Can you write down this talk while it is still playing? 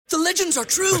The legends are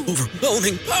true.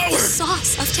 Overwhelming power!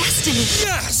 Sauce of destiny.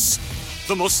 Yes!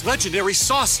 The most legendary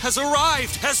sauce has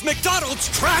arrived as McDonald's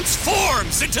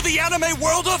transforms into the anime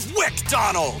world of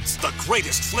WickDonald's. The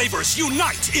greatest flavors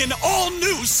unite in all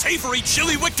new savory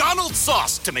chili McDonald's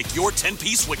sauce to make your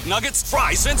 10-piece Wick Nuggets,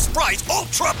 fries, and Sprite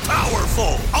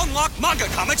ultra-powerful. Unlock manga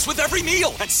comics with every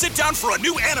meal and sit down for a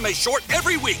new anime short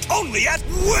every week only at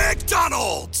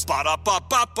WickDonald's.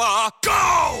 Ba-da-ba-ba-ba,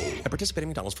 go! At participating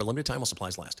McDonald's for a limited time while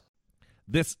supplies last.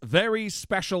 This very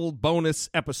special bonus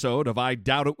episode of I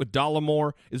Doubt It with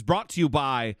Dollamore is brought to you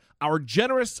by our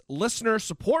generous listener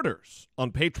supporters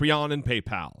on Patreon and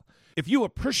PayPal. If you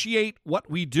appreciate what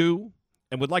we do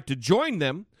and would like to join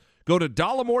them, go to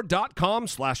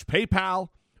dollamore.com/PayPal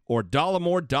or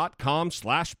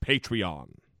dollamore.com/Patreon.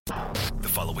 The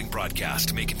following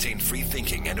broadcast may contain free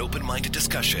thinking and open-minded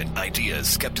discussion, ideas,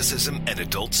 skepticism, and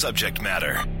adult subject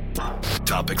matter.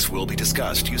 Topics will be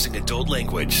discussed using adult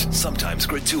language, sometimes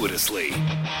gratuitously.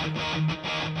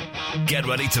 Get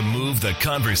ready to move the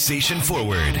conversation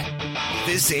forward.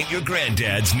 This ain't your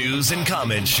granddad's news and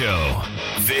comment show.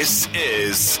 This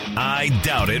is I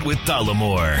Doubt It with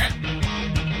Dollamore.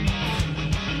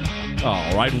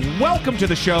 All right, welcome to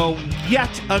the show.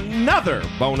 Yet another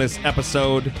bonus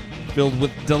episode filled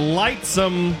with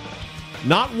delightsome,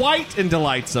 not white and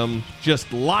delightsome,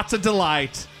 just lots of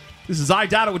delight. This is I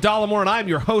Doubt It with Dollamore, and I'm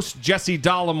your host, Jesse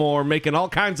Dollamore, making all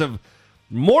kinds of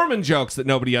Mormon jokes that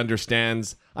nobody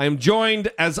understands. I am joined,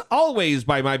 as always,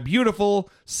 by my beautiful,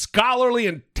 scholarly,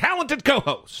 and talented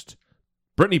co-host,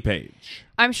 Brittany Page.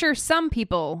 I'm sure some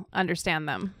people understand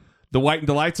them. The white and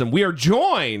delightsome. We are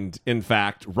joined, in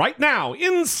fact, right now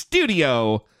in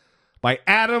studio by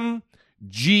Adam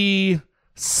G.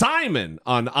 Simon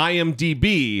on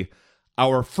IMDb,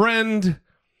 our friend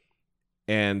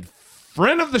and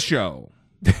friend of the show.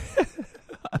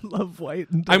 I love white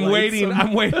and delightsome.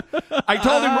 I'm waiting. I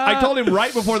told him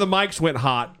right before the mics went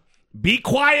hot, be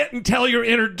quiet until you're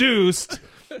introduced.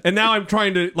 And now I'm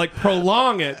trying to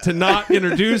prolong it to not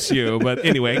introduce you. But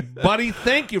anyway, buddy,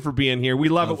 thank you for being here. We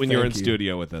love it when you're in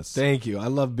studio with us. Thank you. I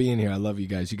love being here. I love you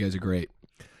guys. You guys are great.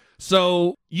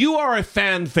 So you are a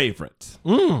fan favorite.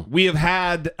 We have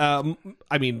had,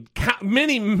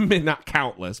 many, not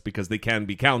countless because they can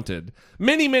be counted,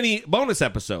 many bonus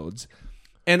episodes.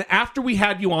 And after we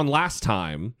had you on last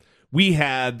time, we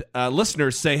had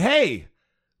listeners say, hey,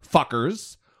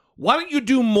 fuckers, why don't you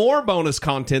do more bonus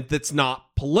content that's not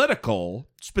political,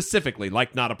 specifically,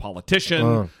 like not a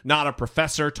politician, not a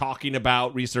professor talking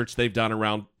about research they've done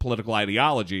around political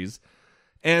ideologies.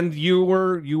 And you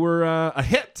were a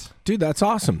hit. Dude, that's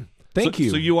awesome. Thank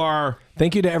you. So you are...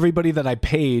 Thank you to everybody that I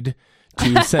paid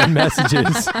to send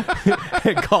messages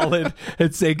and call in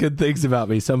and say good things about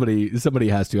me. Somebody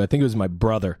has to. I think it was my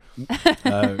brother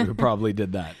who probably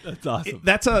did that. That's awesome.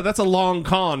 That's a long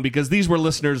con because these were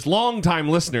long-time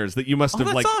listeners that you must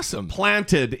have awesome.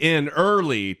 Planted in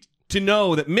early to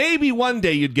know that maybe one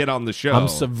day you'd get on the show. I'm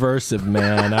subversive,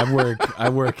 man. I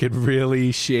work in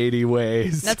really shady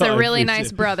ways. That's a really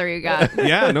nice brother you got.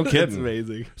 Yeah, no kidding. That's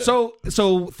amazing. So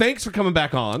thanks for coming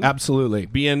back on. Absolutely.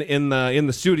 Being in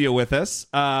the studio with us.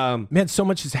 Man, so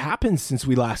much has happened since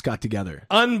we last got together.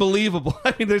 Unbelievable.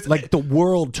 I mean, there's the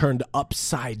world turned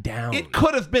upside down. It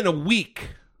could have been a week.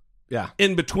 Yeah.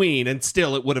 In between, and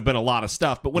still it would have been a lot of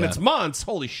stuff. But when it's months,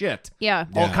 holy shit. Yeah.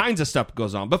 All kinds of stuff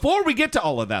goes on. Before we get to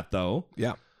all of that, though,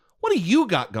 what do you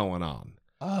got going on?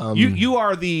 You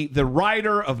are the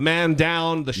writer of Man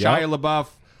Down, the Shia LaBeouf,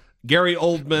 Gary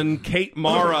Oldman, Kate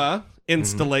Mara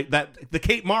the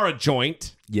Kate Mara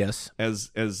joint. Yes. As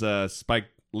Spike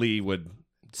Lee would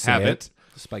have it.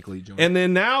 Spike Lee joint. And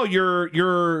then now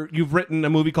you've written a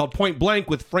movie called Point Blank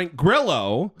with Frank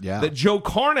Grillo. Yeah. That Joe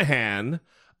Carnahan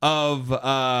of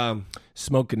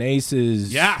Smoking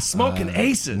Aces. Yeah, Smoking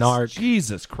Aces. Narc.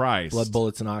 Jesus Christ. Blood,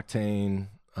 Bullets, and Octane.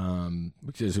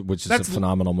 Which is a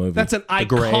phenomenal movie. That's an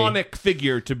iconic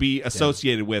figure to be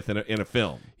associated with in a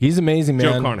film. He's amazing,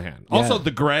 man. Joe Carnahan. Also,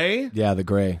 The Gray. Yeah, The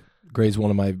Gray. Gray's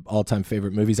one of my all-time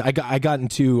favorite movies. I got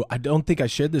into. I don't think I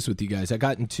shared this with you guys. I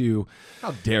got into.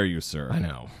 How dare you, sir? I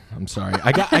know. I'm sorry.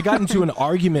 I got into an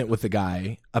argument with a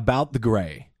guy about The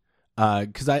Gray.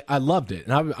 Because I loved it,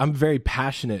 and I'm very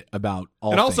passionate about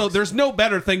all. And also, things. There's no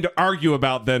better thing to argue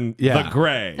about than The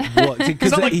Gray. Well, it's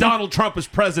not like Donald Trump is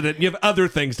president, and you have other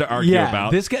things to argue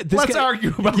about. Let's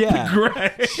argue about The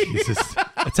Gray. Jesus,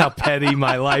 that's how petty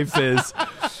my life is.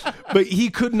 But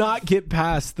he could not get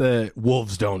past the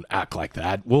wolves don't act like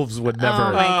that. Wolves would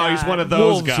never. Oh, he's one of those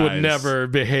wolves guys. Wolves would never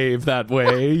behave that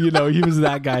way. He was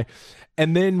that guy.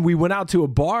 And then we went out to a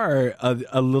bar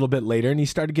a little bit later, and he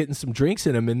started getting some drinks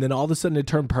in him, and then all of a sudden it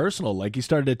turned personal. Like he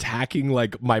started attacking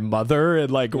like my mother and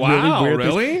like Wow, really weird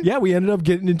really? things. Yeah, we ended up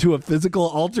getting into a physical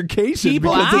altercation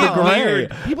because of the get gray.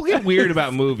 weird. People get weird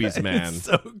about movies, man. It's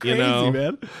so crazy, you know?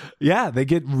 man. Yeah, they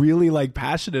get really like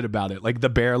passionate about it. Like the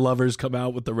bear lovers come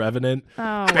out with The Revenant.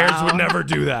 Oh, Bears would never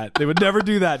do that. They would never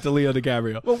do that to Leo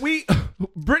DiCaprio. Well,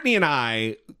 Brittany and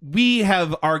I, we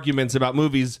have arguments about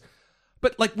movies,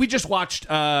 but like we just watched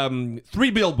 3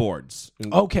 Billboards.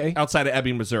 Outside of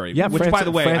Ebbing, Missouri. Yeah, which by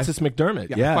the way, Frances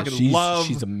McDermott. I fucking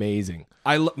she's amazing.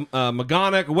 I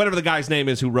McGonigal, whatever the guy's name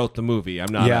is who wrote the movie.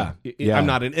 I'm not I'm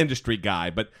not an industry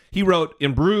guy, but he wrote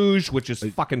In Bruges, which is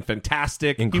fucking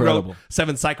fantastic. Incredible. He wrote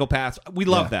Seven Psychopaths. We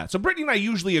love that. So Brittany and I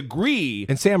usually agree.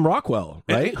 And Sam Rockwell,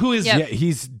 right? Who is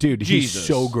he's Jesus. he's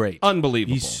so great.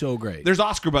 Unbelievable. He's so great. There's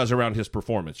Oscar buzz around his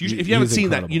performance. If you haven't seen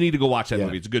incredible. that, you need to go watch that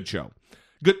movie. It's a good show.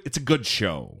 It's a good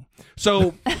show.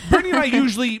 So Brittany and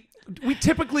I we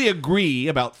typically agree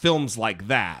about films like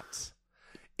that.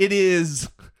 It is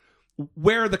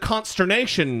where the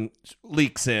consternation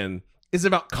leaks in is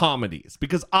about comedies,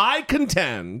 because I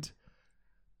contend,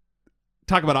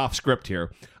 talk about off script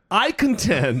here, I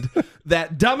contend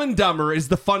that Dumb and Dumber is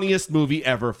the funniest movie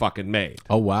ever fucking made.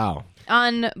 Oh wow.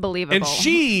 Unbelievable. And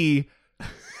she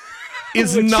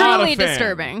is not truly a fan.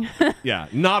 Disturbing. Yeah,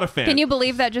 not a fan. Can you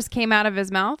believe that just came out of his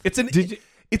mouth?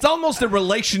 It's almost a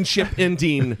relationship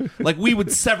ending. Like we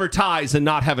would sever ties and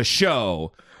not have a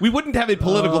show. We wouldn't have a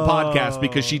political podcast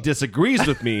because she disagrees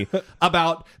with me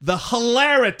about the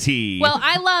hilarity. Well,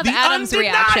 I love the Adam's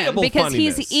reaction undeniable because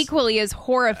funniness. he's equally as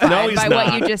horrified No, he's by not.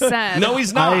 what you just said. No,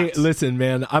 he's not. Listen,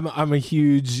 man, I'm a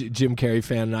huge Jim Carrey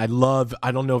fan. I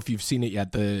don't know if you've seen it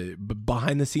yet, the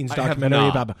behind the scenes documentary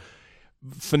about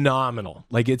phenomenal.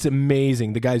 Like it's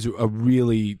amazing. The guy's a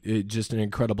really just an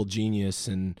incredible genius,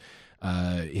 and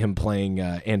him playing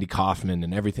Andy Kaufman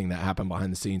and everything that happened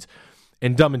behind the scenes.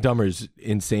 And Dumb and Dumber is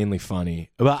insanely funny.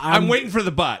 But I'm waiting for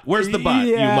the butt. Where's the butt,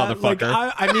 you motherfucker?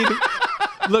 Like, I mean,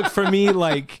 look, for me,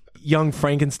 like Young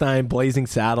Frankenstein, Blazing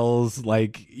Saddles,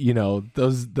 like, you know,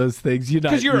 those things.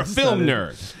 Because you're a film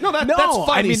nerd. No, that's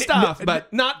funny stuff,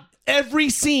 but not every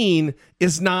scene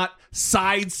is not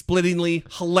side-splittingly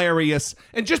hilarious.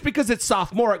 And just because it's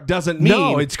sophomoric doesn't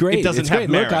mean it's great. It doesn't it's have great.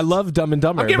 merit. Look, I love Dumb and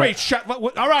Dumber. I'm getting ready to shut.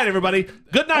 All right, everybody.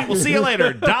 Good night. We'll see you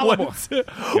later. God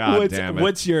damn it.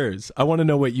 What's yours? I want to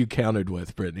know what you countered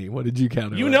with, Brittany. What did you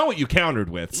counter You with? know what you countered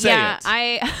with. Say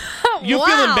it. You wow.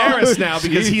 feel embarrassed now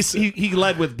because he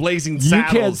led with Blazing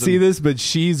Saddles. You can't see this, but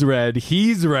she's red.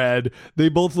 He's red. They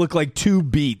both look like two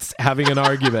beets having an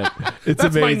argument. It's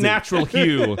That's amazing. my natural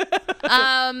hue.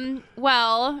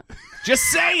 Well, just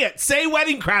say it. Say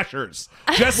Wedding Crashers.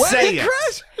 Just say it.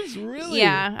 Crashers, really?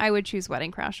 yeah, I would choose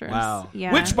Wedding Crashers. Wow.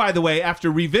 Yeah. Which, by the way,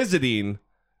 after revisiting,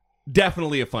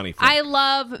 definitely a funny film. I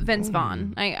love Vince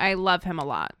Vaughn. I love him a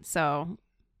lot. So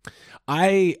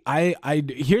I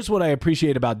here's what I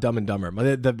appreciate about Dumb and Dumber.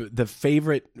 The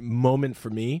favorite moment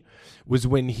for me was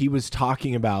when he was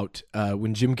talking about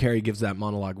when Jim Carrey gives that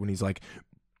monologue when he's like,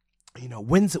 you know,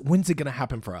 when's it going to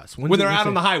happen for us? when they're out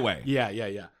on the highway.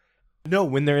 Yeah. No,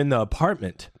 when they're in the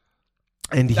apartment.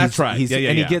 And That's right. He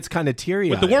gets kind of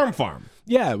teary-eyed. With the worm farm.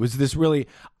 Yeah, it was this really...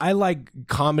 I like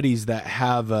comedies that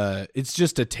have it's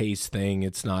just a taste thing.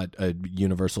 It's not a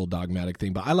universal dogmatic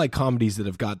thing. But I like comedies that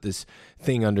have got this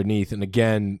thing underneath. And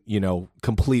again, you know,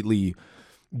 completely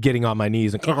getting on my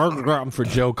knees and for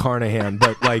Joe Carnahan.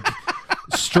 But like,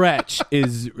 Stretch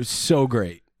is so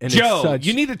great. And Joe,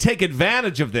 you need to take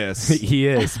advantage of this. He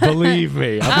is, believe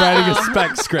me. I'm writing a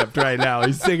spec script right now.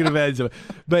 He's taking advantage of it.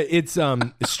 But it's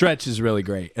Stretch is really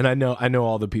great. And I know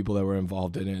all the people that were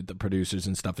involved in it, the producers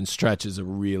and stuff, and Stretch is a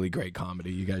really great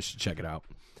comedy. You guys should check it out.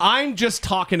 I'm just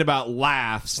talking about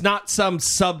laughs, not some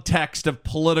subtext of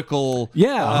political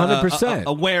 100%.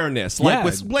 awareness. Like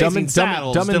with Blazing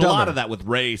Saddles, Dumb and did a lot Dumber. of that with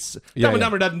race. Yeah, Dumb and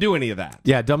Dumber doesn't do any of that.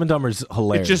 Yeah, Dumb and Dumber's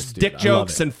hilarious. It's just dude. dick I love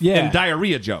jokes it. and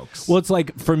diarrhea jokes. Well, it's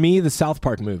like, for me, the South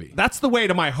Park movie. That's the way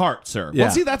to my heart, sir. Yeah.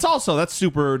 Well, see, that's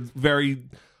super, very,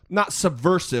 not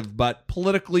subversive, but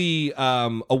politically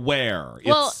aware.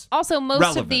 well, It's also most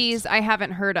relevant. of these I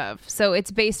haven't heard of, so it's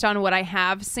based on what I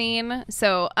have seen.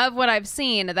 So of what I've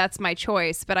seen, that's my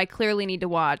choice. But I clearly need to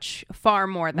watch far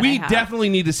more than I We have. definitely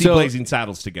need to see So- Blazing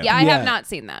Saddles together. Yeah, I Yeah. have not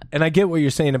seen that. And I get what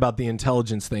you're saying about the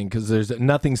intelligence thing, because there's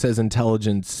nothing says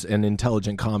intelligence and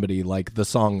intelligent comedy like the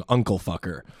song Uncle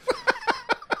Fucker.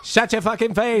 Shut your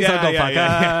fucking face, Uncle Fucker.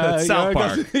 yeah. That's South You know,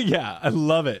 Park. yeah, I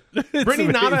love it. It's Brittany,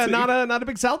 amazing. not a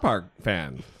big South Park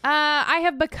fan? I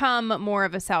have become more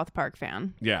of a South Park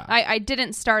fan. Yeah. I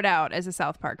didn't start out as a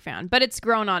South Park fan, but it's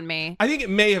grown on me. I think it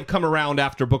may have come around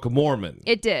after Book of Mormon.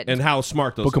 It did. And how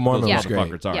smart those Book of Mormon was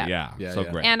motherfuckers great. are. Yeah. So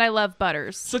great. And I love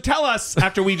Butters. So tell us,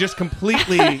 after we just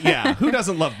completely, who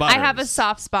doesn't love Butters? I have a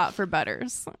soft spot for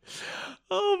Butters.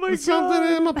 Oh my There's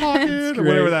something in my pocket, or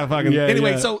whatever that fucking. Yeah,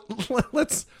 anyway, yeah. so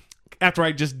let's. After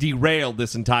I just derailed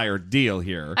this entire deal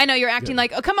here, I know you're acting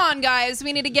like, oh, come on, guys.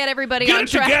 We need to get everybody get on it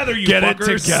track. together, you Get fuckers.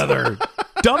 it together.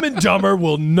 Dumb and Dumber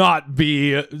will not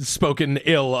be spoken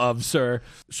ill of, sir.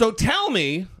 So tell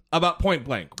me about Point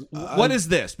Blank. What is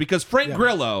this? Because Frank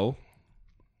Grillo,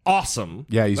 awesome.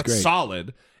 Yeah, he's That's great.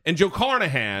 solid. And Joe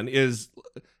Carnahan is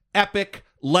epic,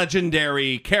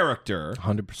 legendary character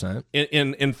 100%.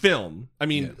 in film. I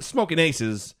mean, Smoking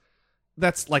Aces.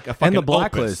 That's like a fucking And the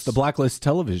Blacklist, opus. the Blacklist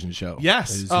television show.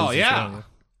 Yes. is Oh the yeah. show.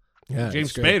 Yeah, James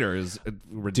it's great. Spader is Dude,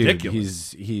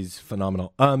 ridiculous. he's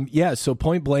phenomenal. So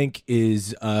Point Blank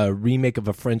is a remake of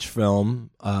a French film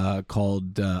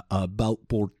called About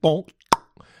Pourtant.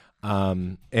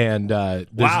 Wow,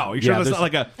 you sure that's not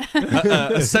like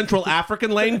a Central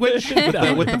African language with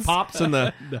the pops and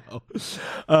the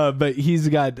but he's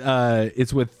got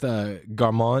it's with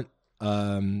Garmont,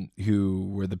 who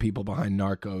were the people behind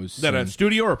Narcos. Is that a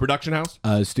studio or a production house?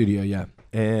 Studio, yeah,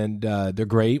 and they're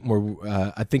great.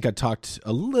 I think I talked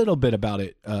a little bit about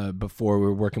it before. We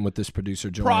were working with this producer,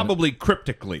 Joanna. Probably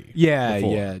cryptically. Yeah,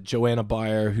 before. yeah, Joanna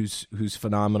Byer, who's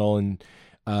phenomenal, and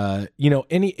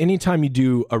anytime you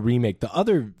do a remake, the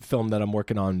other film that I'm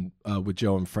working on with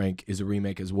Joe and Frank is a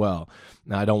remake as well.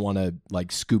 Now I don't want to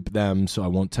like scoop them, so I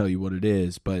won't tell you what it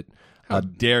is, but. How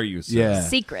dare you, sir? Yeah.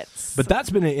 Secrets. But that's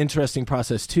been an interesting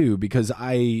process too, because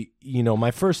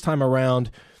my first time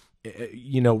around,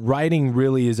 writing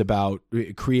really is about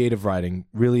creative writing,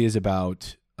 really is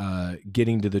about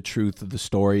getting to the truth of the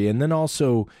story. And then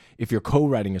also if you're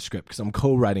co-writing a script, because I'm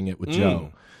co-writing it with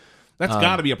Joe. That's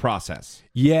got to be a process.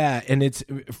 Yeah. And it's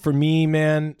for me,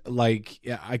 man, like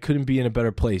I couldn't be in a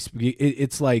better place.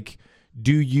 It's like,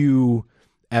 do you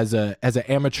as an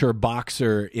amateur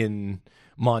boxer in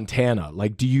Montana,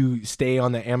 like, do you stay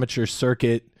on the amateur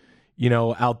circuit,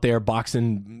 out there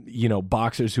boxing,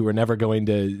 boxers who are never going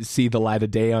to see the light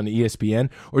of day on ESPN?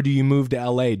 Or do you move to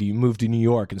LA? Do you move to New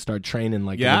York and start training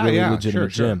like in a really legitimate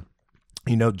gym?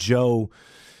 Joe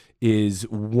is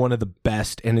one of the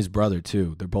best, and his brother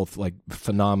too. They're both like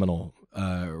phenomenal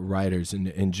writers,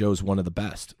 and Joe's one of the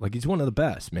best. Like, he's one of the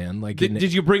best, man. Like,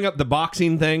 Did you bring up the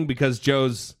boxing thing because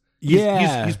Joe's...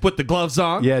 Yeah. He's put the gloves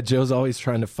on. Yeah, Joe's always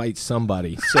trying to fight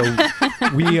somebody. So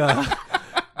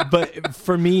but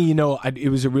for me, it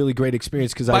was a really great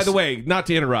experience because By the way, not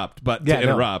to interrupt, but to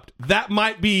interrupt, that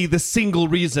might be the single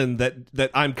reason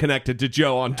that I'm connected to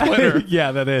Joe on Twitter.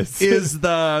 yeah, that is. Is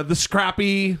the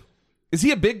scrappy... Is he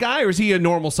a big guy or is he a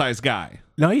normal sized guy?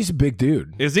 No, he's a big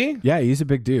dude. Is he? Yeah, he's a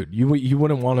big dude. You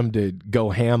wouldn't want him to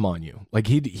go ham on you. Like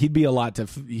he'd be a lot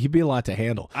to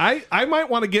handle. I might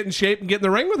want to get in shape and get in the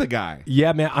ring with a guy.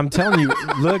 Yeah, man, I'm telling you,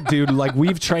 look, dude, like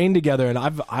we've trained together, and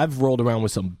I've rolled around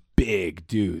with some big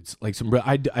dudes. Like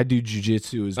I do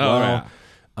jujitsu as well.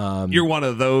 Yeah. You're one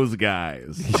of those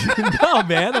guys. No,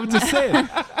 man, I'm just saying.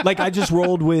 Like I just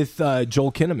rolled with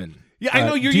Joel Kinnaman. Yeah, I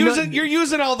know you're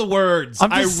using all the words.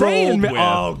 I'm just saying, man. With.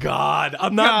 Oh God,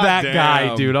 I'm not that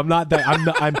guy, dude. I'm not that.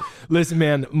 I'm. Listen,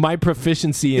 man. My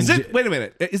proficiency in. Wait a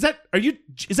minute. Is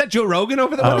that Joe Rogan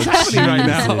over there? What's happening right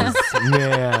now,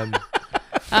 man?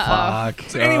 Fuck.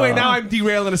 So anyway, now I'm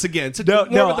derailing us again. So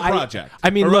more about the project.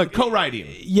 I mean, look, co-writing.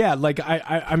 Yeah, like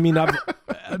I mean, I've.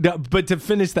 But to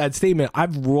finish that statement,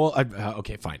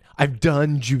 okay, fine. I've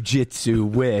done jujitsu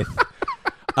with.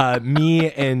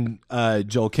 Me and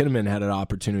Joel Kinnaman had an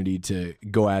opportunity to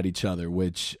go at each other,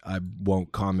 which I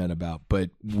won't comment about. But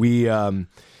we, I mean,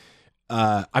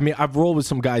 I've rolled with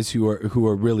some guys who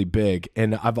are really big,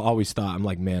 and I've always thought, I'm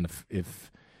like, man, if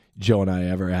Joe and I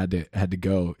ever had to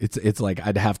go, it's like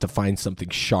I'd have to find something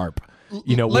sharp,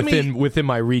 within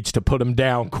my reach to put him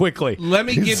down quickly. Let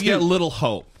me give you a little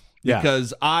hope,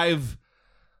 because I've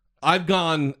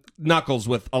gone knuckles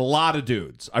with a lot of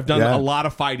dudes. I've done a lot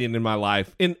of fighting in my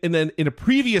life, and then in a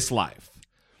previous life,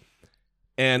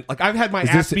 and like I've had my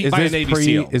ass beat by a Navy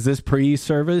SEAL. Is this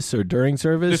pre-service or during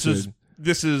service?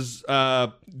 This is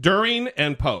during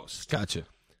and post. Gotcha.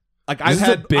 Like I've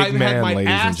had my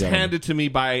ass gentlemen. handed to me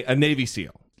by a Navy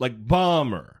SEAL, like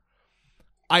bomber.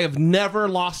 I have never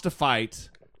lost a fight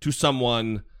to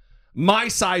someone my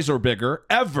size or bigger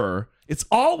ever. It's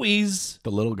always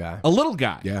the little guy. A little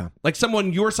guy. Yeah. Like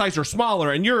someone your size or smaller,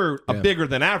 and you're a bigger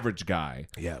than average guy.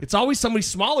 Yeah. It's always somebody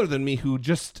smaller than me who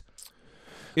just...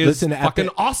 is fucking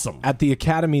awesome. At the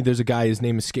academy, there's a guy, his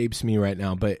name escapes me right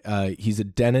now, but he's a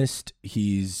dentist.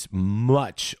 He's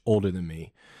much older than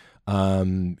me.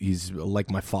 He's like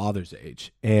my father's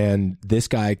age, and this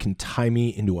guy can tie me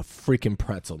into a freaking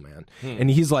pretzel, man. And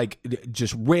he's like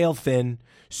just rail thin,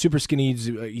 super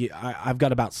skinny. I've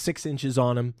got about 6 inches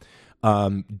on him.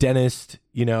 Dentist,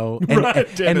 and,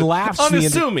 and laughs.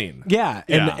 Unassuming.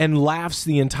 And laughs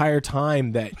the entire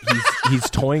time that he's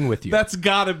toying with you. That's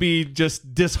gotta be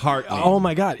just disheartening. Oh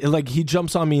my God. Like he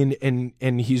jumps on me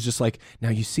and he's just like, now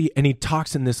you see, and he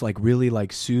talks in this like really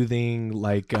like soothing,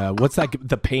 like, what's that?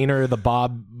 The painter, the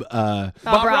Bob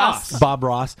Ross. Bob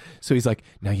Ross. So he's like,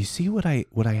 now you see what I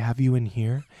have you in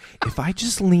here? If I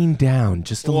just lean down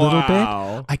just a little bit,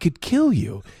 I could kill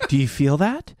you. Do you feel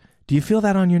that? Do you feel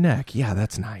that on your neck? Yeah,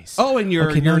 that's nice. Oh, and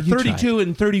your 32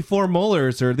 and 34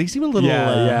 molars they seem a little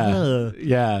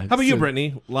yeah. How about you,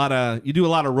 Brittany? You do a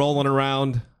lot of rolling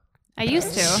around. I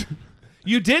used to.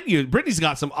 You did. Brittany's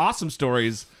got some awesome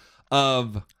stories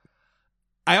of.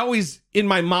 I always, in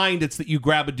my mind, it's that you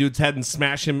grab a dude's head and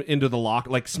smash him into the lock,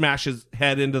 like smash his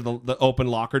head into the open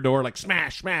locker door, like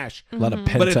smash. A lot of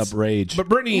pent up rage. But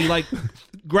Brittany, like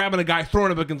grabbing a guy,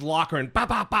 throwing him against the locker, and ba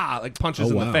ba ba, like punches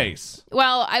in the face.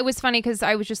 Well, I was funny because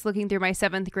I was just looking through my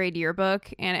 7th grade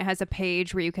yearbook, and it has a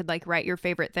page where you could like write your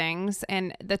favorite things,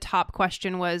 and the top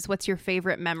question was, "What's your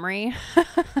favorite memory?"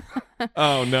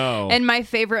 Oh no! And my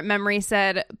favorite memory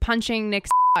said punching Nick's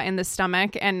in the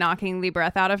stomach and knocking the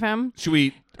breath out of him. Should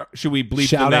we bleep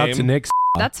Shout the name? out to Nick.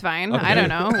 That's fine. Okay. I don't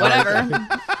know. Whatever.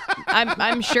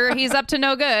 I'm sure he's up to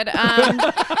no good.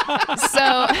 That's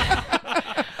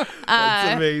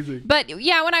amazing. But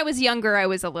yeah, when I was younger,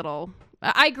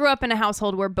 I grew up in a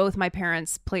household where both my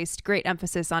parents placed great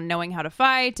emphasis on knowing how to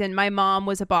fight, and my mom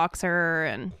was a boxer,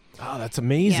 and oh, that's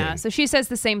amazing. yeah. So she says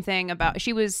the same thing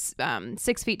she was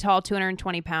 6 feet tall,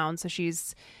 220 pounds. So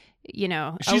she's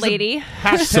a lady.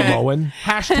 Samoan.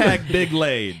 Hashtag big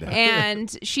laid.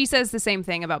 And she says the same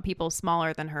thing about people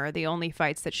smaller than her. The only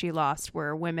fights that she lost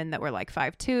were women that were like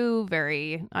 5'2",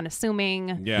 very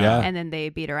unassuming. Yeah. And then they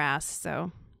beat her ass.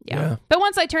 So yeah. But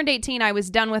once I turned 18, I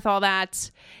was done with all that.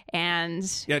 And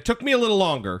yeah, it took me a little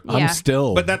longer. Yeah. I'm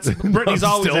still. But Brittany's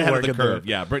always still ahead of the working curve.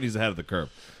 there. Yeah, Brittany's ahead of the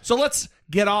curve. So let's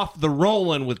get off the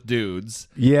rolling with dudes.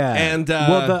 Yeah. And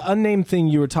well, the unnamed thing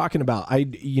you were talking about,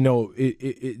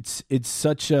 it's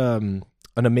such an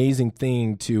amazing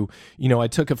thing to, I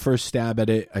took a first stab at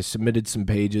it. I submitted some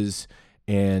pages,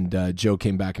 and Joe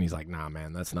came back and he's like, "Nah,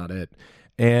 man, that's not it."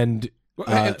 And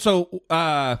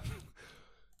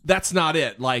that's not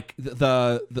it. Like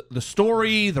the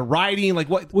story, the writing, like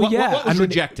what was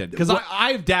rejected? Because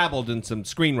I've dabbled in some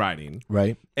screenwriting,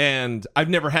 right? And I've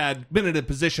never been in a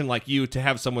position like you to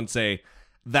have someone say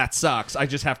that sucks. I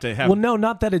just have to have. Well, no,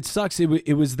 not that it sucks.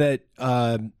 It was that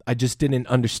I just didn't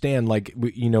understand. Like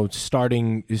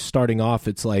starting off,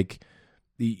 it's like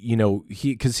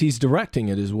because he's directing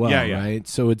it as well, right?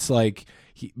 So it's like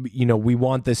we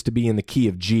want this to be in the key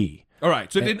of G. All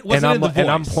right, so it wasn't in the voice. And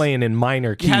I'm playing in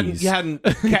minor keys. You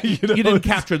didn't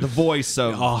capture the voice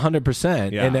of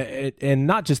 100%. Yeah. And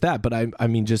not just that, but I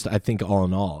think all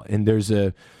in all. And there's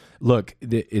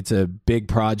it's a big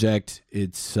project.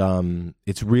 It's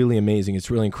really amazing. It's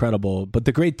really incredible. But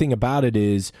the great thing about it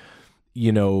is,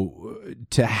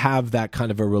 to have that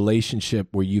kind of a relationship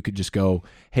where you could just go,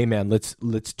 "Hey man,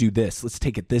 let's do this. Let's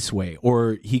take it this way."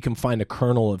 Or he can find a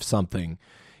kernel of something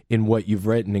in what you've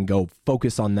written and go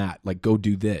focus on that, like go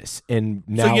do this. And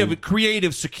now so you have a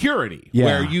creative security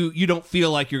where you don't feel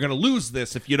like you're going to lose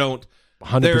this if you don't.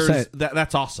 100%.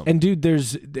 That's awesome. And dude,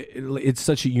 it's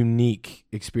such a unique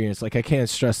experience. Like I can't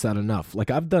stress that enough. Like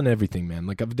I've done everything, man.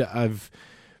 Like I've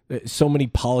so many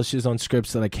polishes on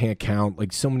scripts that I can't count.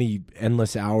 Like so many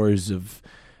endless hours of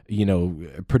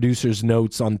producers'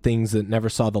 notes on things that never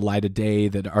saw the light of day,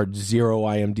 that are 0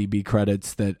 IMDb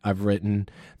credits that I've written.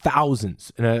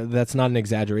 Thousands, and that's not an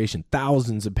exaggeration,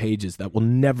 thousands of pages that will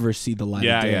never see the light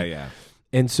of day. Yeah.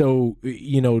 And so,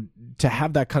 to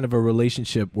have that kind of a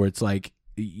relationship where it's like,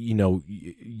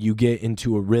 you get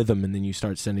into a rhythm and then you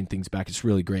start sending things back, it's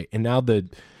really great. And now the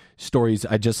stories,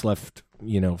 I just left,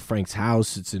 Frank's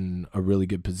house. It's in a really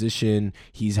good position.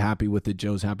 He's happy with it.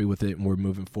 Joe's happy with it, and we're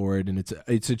moving forward. And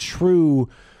it's a true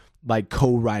like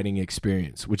co-writing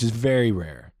experience, which is very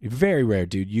rare,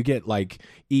 dude. You get like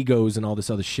egos and all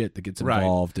this other shit that gets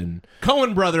involved, and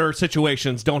Coen brother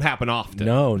situations don't happen often.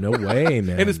 No way,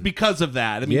 man. And it's because of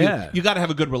that. I mean, you got to have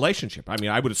a good relationship. I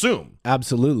mean, I would assume.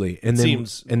 Absolutely. And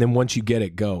then once you get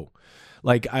it, go.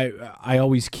 Like I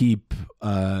always keep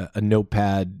a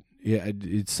notepad. Yeah,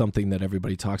 it's something that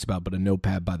everybody talks about, but a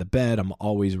notepad by the bed. I'm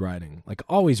always writing,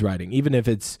 even if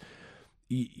it's,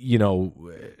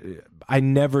 I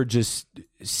never just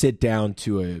sit down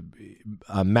to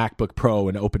a MacBook Pro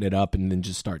and open it up and then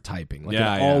just start typing. Like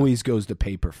it always goes to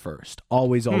paper first.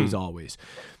 Always.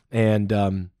 And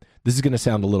this is going to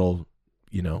sound a little,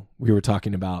 we were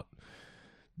talking about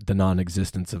the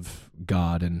non-existence of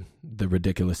God and the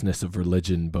ridiculousness of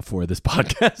religion before this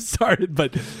podcast started,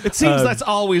 but it seems that's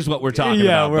always what we're talking about.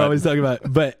 Yeah, we're always talking about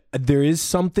it. But there is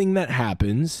something that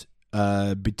happens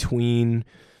between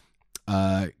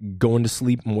going to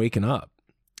sleep and waking up.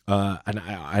 And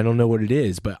I don't know what it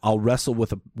is, but I'll wrestle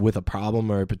with a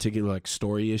problem or a particular like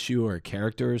story issue or a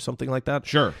character or something like that.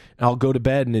 Sure. And I'll go to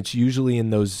bed, and it's usually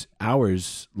in those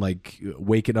hours, like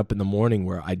waking up in the morning,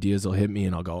 where ideas will hit me,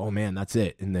 and I'll go, "Oh man, that's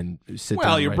it," and then sit down.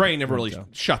 Well, your brain never really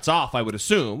shuts off, I would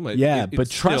assume. But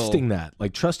trusting that,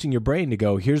 like trusting your brain to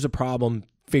go, "Here's a problem,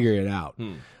 figure it out."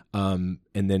 And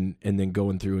then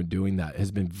going through and doing that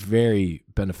has been very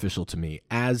beneficial to me,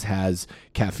 as has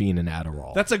caffeine and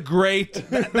Adderall. That's a great.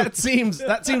 That seems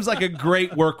like a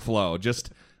great workflow.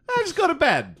 Just go to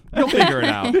bed. You'll figure it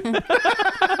out.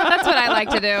 That's what I like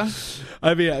to do.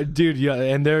 I mean, dude, yeah,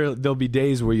 and there'll be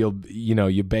days where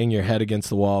you bang your head against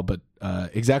the wall, but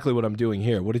exactly what I'm doing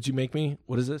here. What did you make me?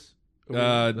 What is this?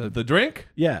 The drink?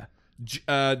 Yeah,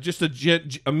 just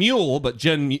a mule, but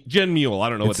Gen Mule. I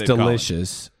don't know what they call it. It's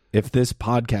delicious. If this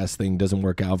podcast thing doesn't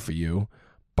work out for you,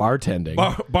 bartending.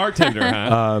 Bartender,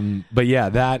 huh? But yeah,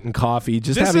 that and coffee.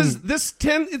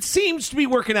 It seems to be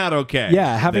working out okay.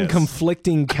 Yeah, having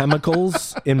conflicting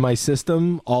chemicals in my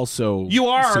system also. You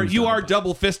are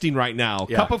double fisting right now.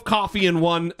 Yeah. Cup of coffee in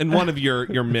one of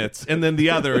your mitts, and then the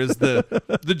other is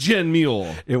the Gen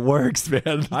Mule. It works,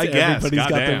 man. I guess everybody's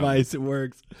got their vice. It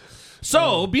works.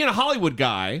 So, being a Hollywood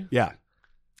guy, yeah.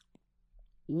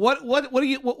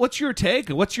 What's your take?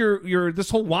 What's your this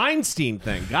whole Weinstein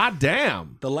thing? God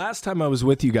damn. The last time I was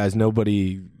with you guys,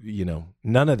 nobody,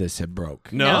 none of this had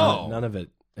broke. No. None of it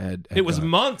had it was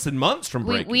months and months from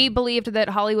breaking. We believed that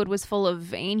Hollywood was full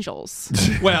of angels.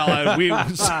 Well, we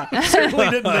certainly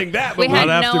didn't think that. But we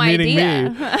had no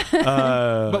idea.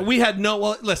 But we had no.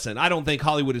 Well, listen, I don't think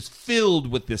Hollywood is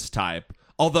filled with this type.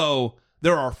 Although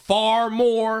there are far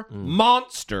more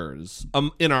monsters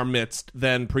in our midst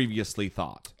than previously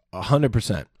thought.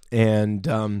 100%.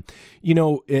 And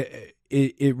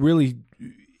it really,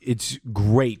 it's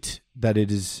great that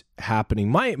it is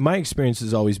happening. My experience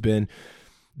has always been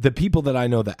the people that I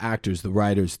know, the actors, the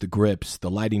writers, the grips, the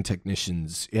lighting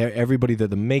technicians, everybody,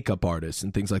 the makeup artists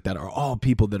and things like that, are all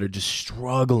people that are just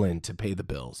struggling to pay the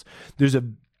bills. There's a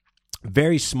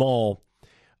very small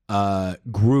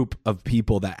group of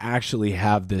people that actually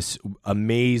have this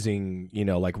amazing,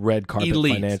 like red carpet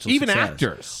elite, financial even success.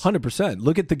 actors. 100%.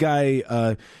 Look at the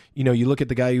guy, you look at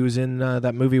the guy who was in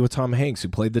that movie with Tom Hanks, who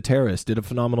played the terrorist, did a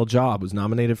phenomenal job, was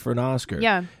nominated for an Oscar.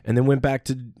 Yeah. And then went back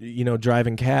to,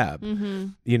 driving cab.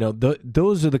 Mm-hmm.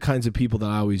 Those are the kinds of people that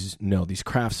I always know, these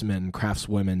craftsmen,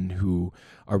 craftswomen who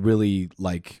are really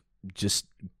like just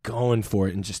going for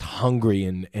it and just hungry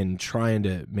and trying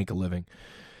to make a living.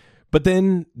 But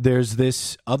then there's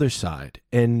this other side,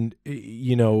 and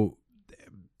the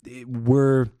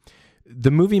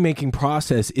movie making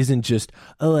process isn't just,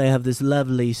 oh, I have this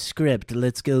lovely script,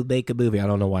 let's go make a movie. I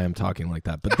don't know why I'm talking like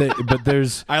that, but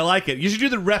there's I like it. You should do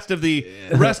the rest of the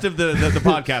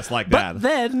podcast like that. But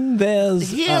then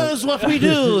there's here's what we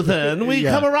do. Then we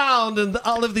come around and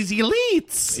all of these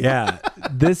elites.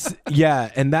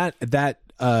 And that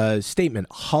statement,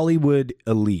 Hollywood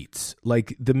elites,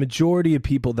 like the majority of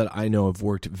people that I know have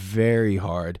worked very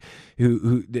hard,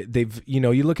 who they've,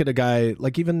 you look at a guy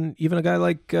like even a guy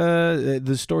like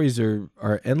the stories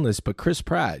are endless, but Chris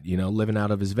Pratt, living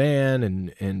out of his van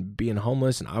and being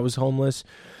homeless, and I was homeless.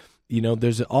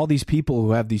 There's all these people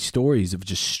who have these stories of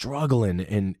just struggling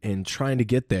and trying to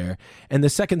get there. And the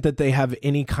second that they have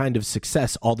any kind of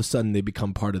success, all of a sudden they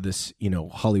become part of this,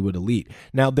 Hollywood elite.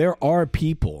 Now, there are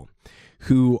people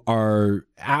who are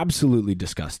absolutely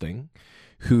disgusting,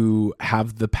 who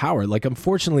have the power. Like,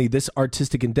 unfortunately, this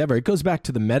artistic endeavor, it goes back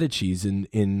to the Medicis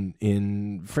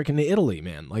in freaking Italy,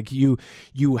 man. Like, you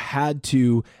had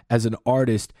to, as an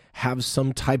artist, have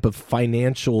some type of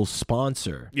financial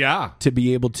sponsor to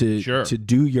be able to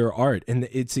do your art. And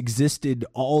it's existed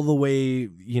all the way,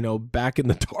 back in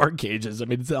the Dark Ages. I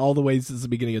mean, it's all the way since the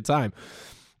beginning of time.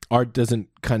 Art doesn't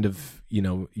kind of,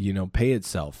 pay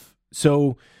itself.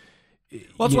 So...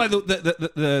 Well, that's why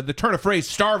the turn of phrase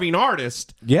 "starving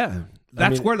artist." Yeah,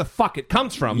 that's where the fuck it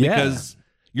comes from, because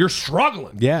you're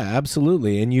struggling. Yeah,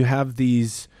 absolutely. And you have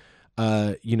these,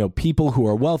 people who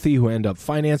are wealthy who end up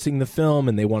financing the film,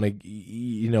 and they want to,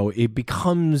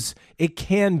 it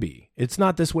can be. It's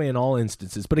not this way in all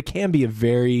instances, but it can be a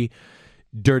very,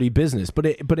 dirty business, but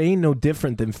it ain't no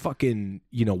different than fucking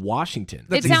Washington.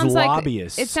 It These sounds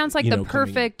lobbyists. It sounds like the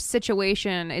perfect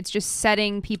situation. It's just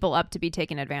setting people up to be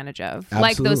taken advantage of,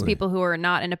 like those people who are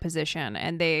not in a position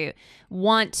and they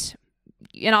want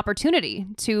an opportunity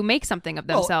to make something of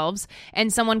themselves,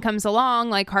 and someone comes along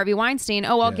like Harvey Weinstein.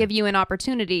 Oh, I'll give you an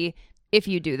opportunity if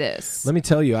you do this. Let me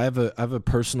tell you, I have a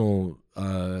personal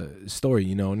story,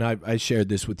 and I shared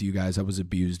this with you guys. I was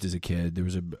abused as a kid. There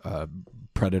was a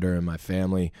predator in my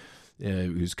family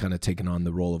who's kind of taken on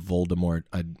the role of Voldemort.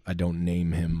 I don't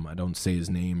name him. I don't say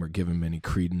his name or give him any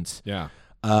credence. Yeah.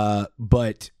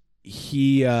 But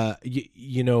he,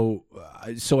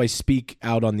 so I speak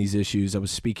out on these issues. I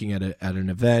was speaking at an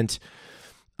event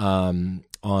on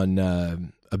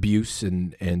abuse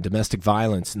and domestic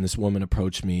violence, and this woman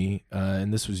approached me,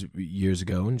 and this was years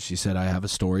ago, and she said, I have a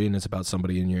story, and it's about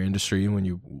somebody in your industry, and when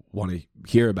you want to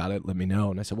hear about it, let me know.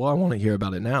 And I said, well, I want to hear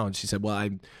about it now. And she said, well,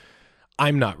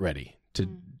 I'm not ready to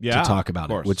talk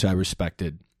about it, which I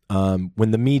respected.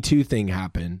 When the Me Too thing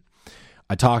happened,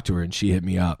 I talked to her, and she hit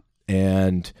me up,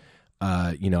 and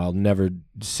I'll never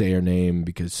say her name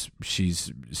because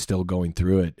she's still going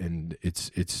through it, and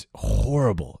it's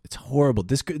horrible. It's horrible.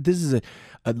 This is a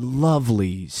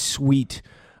lovely, sweet,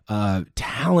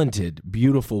 talented,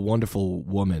 beautiful, wonderful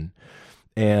woman,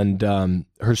 and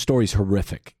her story's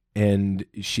horrific. And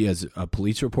she has a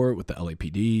police report with the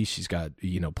LAPD. She's got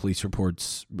police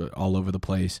reports all over the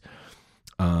place,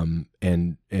 and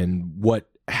what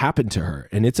happened to her.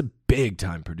 And it's a big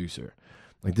time producer.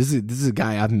 Like this is a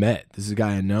guy I've met. This is a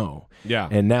guy I know. Yeah.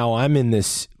 And now I'm in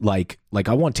this like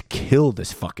I want to kill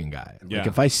this fucking guy. Yeah. Like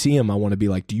if I see him, I want to be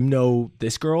like, do you know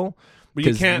this girl?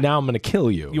 Because now I'm going to kill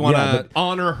you. You want to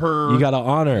honor her. You got to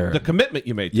honor the commitment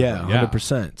you made to her.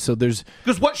 100%. So there's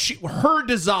because her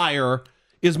desire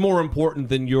is more important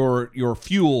than your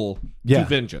fuel to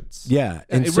vengeance. Yeah.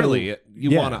 And so, really,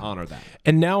 you want to honor that.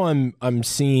 And now I'm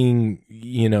seeing,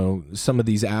 some of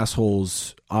these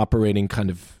assholes operating kind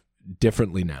of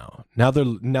differently now. Now they're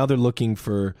looking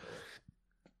for,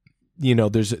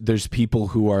 there's people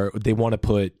who they want to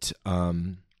put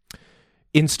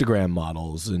Instagram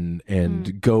models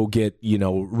and go get,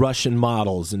 Russian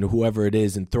models and whoever it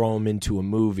is and throw them into a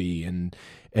movie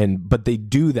but they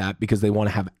do that because they want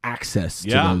to have access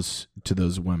to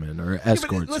those women or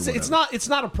escorts. Listen, it's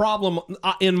not a problem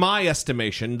in my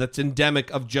estimation that's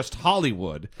endemic of just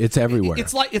Hollywood. It's everywhere.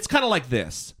 It's kind of like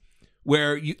this,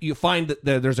 where you find that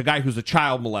there's a guy who's a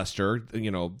child molester,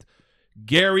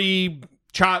 Gary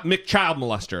Mick Child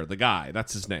Molester, the guy,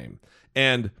 that's his name,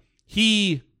 and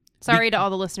he. Sorry to all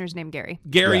the listeners named Gary.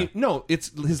 No,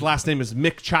 his last name is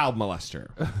Mick Child Molester.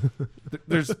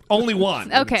 There's only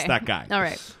one. Okay, it's that guy. All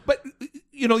right, but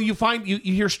you find you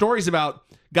hear stories about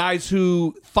guys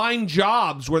who find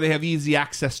jobs where they have easy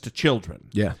access to children.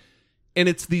 Yeah, and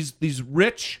it's these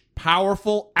rich,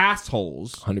 powerful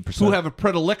assholes 100%. who have a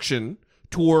predilection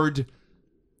toward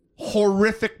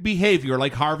horrific behavior,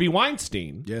 like Harvey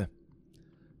Weinstein. Yeah.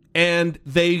 And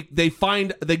they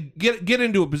get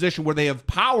into a position where they have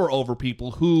power over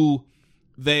people who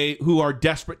are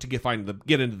desperate to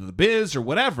get into the biz or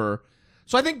whatever.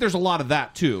 So I think there's a lot of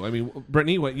that too. I mean,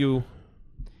 Brittany, what you?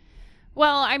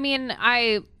 Well, I mean,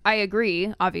 I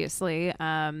agree, obviously,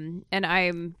 and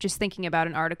I'm just thinking about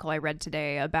an article I read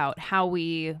today about how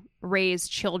we raise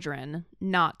children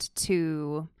not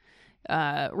to.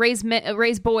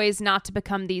 Raise boys not to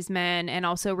become these men, and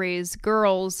also raise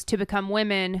girls to become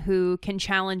women who can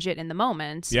challenge it in the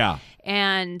moment. Yeah.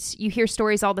 And you hear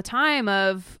stories all the time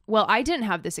of, well, I didn't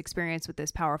have this experience with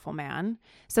this powerful man.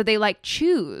 So they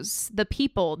choose the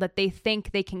people that they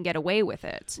think they can get away with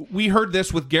it. We heard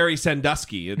this with Gary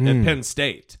Sandusky at Penn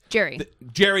State.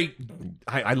 Jerry,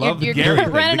 I love you're the Gary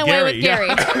thing. running away with Gary.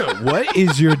 What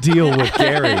is your deal with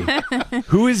Gary?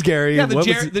 Who is Gary? Yeah,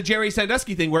 the Jerry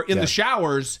Sandusky thing, where in the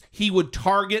showers he would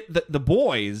target the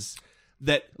boys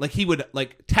that he would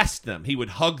test them. He would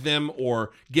hug them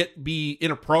or be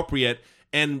inappropriate,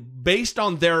 and based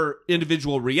on their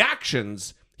individual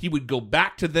reactions, he would go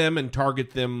back to them and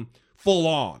target them full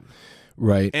on.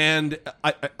 Right. And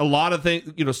a lot of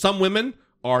things, some women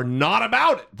are not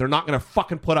about it. They're not going to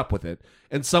fucking put up with it.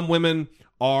 And some women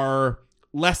are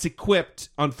less equipped,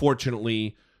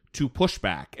 unfortunately, to push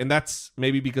back. And that's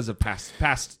maybe because of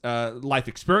past life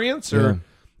experience, or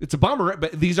it's a bummer,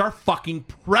 but these are fucking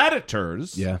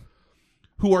predators. Yeah.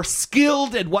 Who are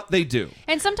skilled at what they do.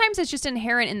 And sometimes it's just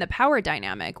inherent in the power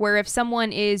dynamic, where if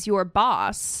someone is your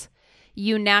boss,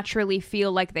 you naturally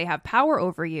feel like they have power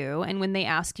over you. And when they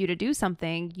ask you to do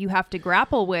something, you have to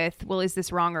grapple with, well, is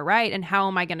this wrong or right? And how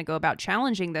am I going to go about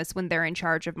challenging this when they're in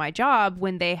charge of my job,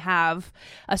 when they have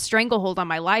a stranglehold on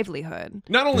my livelihood?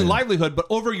 Not only livelihood, but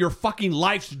over your fucking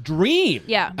life's dream.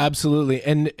 Yeah. Absolutely.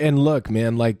 And look,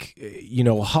 man, like, you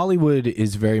know, Hollywood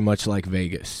is very much like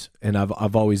Vegas. And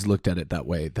I've always looked at it that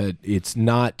way, that it's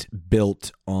not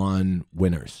built on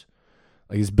winners.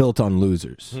 Like, it's built on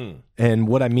losers. And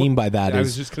what I mean by that is... I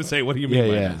was just going to say, what do you mean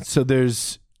by that? So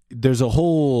there's a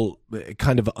whole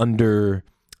kind of under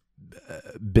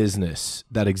business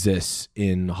that exists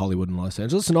in Hollywood and Los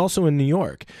Angeles, and also in New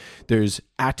York. There's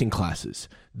acting classes.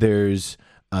 There's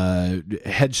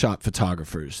headshot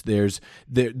photographers. There's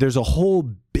a whole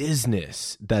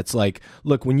business that's like,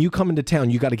 look, when you come into town,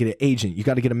 you got to get an agent, you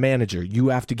got to get a manager, you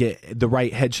have to get the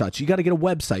right headshots, you got to get a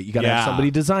website, you got to have somebody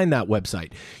design that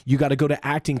website, you got to go to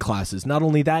acting classes. Not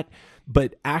only that,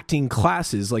 but acting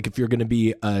classes, like if you're going to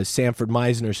be a Sanford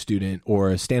Meisner student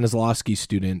or a Stanislavski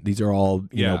student, these are all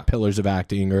you know, pillars of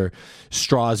acting, or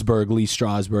Lee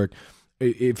Strasberg.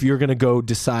 If you're going to go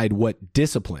decide what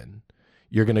discipline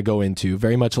you're going to go into,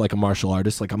 very much like a martial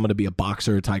artist, like I'm going to be a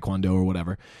boxer or taekwondo or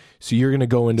whatever. So you're going to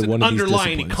go into one of these disciplines.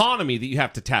 Underlying economy that you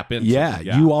have to tap into. Yeah,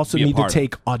 you also need to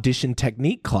take audition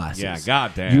technique classes. Yeah,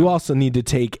 goddamn. You also need to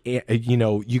take, you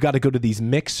know, you got to go to these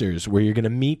mixers where you're going to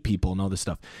meet people and all this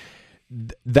stuff.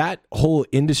 That whole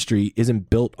industry isn't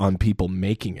built on people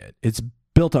making it. It's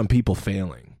built on people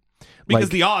failing. Because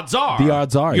like, the odds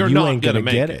are you not ain't gonna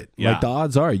make get it. Yeah. Like, the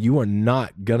odds are you are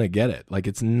not gonna get it. Like,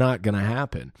 it's not gonna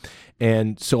happen.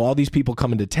 And so all these people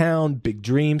come into town, big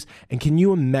dreams. And can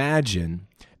you imagine,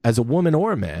 as a woman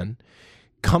or a man,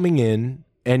 coming in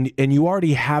and you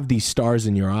already have these stars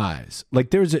in your eyes? Like,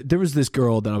 there was this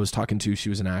girl that I was talking to. She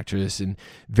was an actress and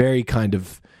very kind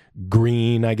of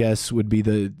green, I guess would be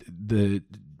the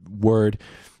word.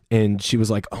 And she was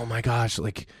like, oh my gosh,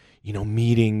 like, you know,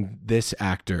 meeting this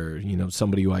actor, you know,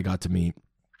 somebody who I got to meet.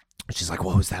 She's like,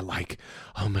 what was that like?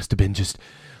 Oh, it must have been just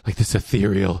like this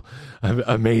ethereal,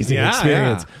 amazing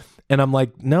experience. Yeah. And I'm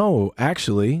like, no,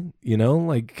 actually, you know,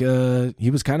 like, he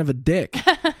was kind of a dick.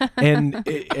 and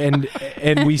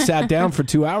we sat down for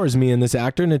 2 hours, me and this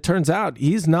actor, and it turns out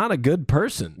he's not a good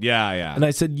person. Yeah. And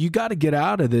I said, you got to get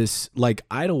out of this, like,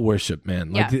 idol worship,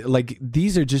 man. Like, like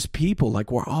these are just people.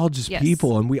 Like, we're all just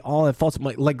people, and we all have faults.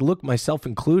 Like, look, myself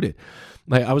included.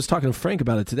 Like, I was talking to Frank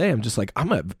about it today. I'm just like,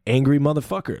 I'm an angry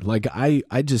motherfucker. Like,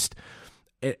 I just...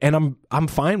 And I'm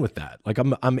fine with that. Like,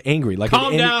 I'm angry. Like,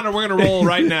 calm down, or we're gonna roll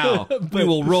right now. We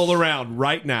will roll around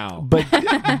right now. But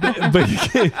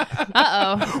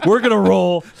we're gonna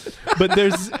roll. But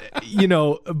there's, you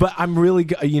know. But I'm really,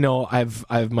 you know, I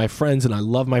have my friends, and I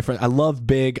love my friends. I love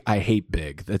big. I hate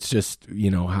big. That's just,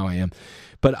 you know, how I am.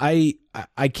 But I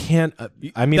can't.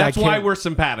 I mean, that's I can't, why we're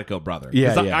simpatico, brother.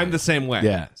 Yeah, I'm the same way.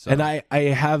 Yeah, so. And I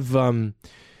have.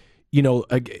 You know,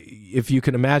 if you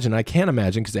can imagine, I can't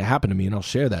imagine because it happened to me, and I'll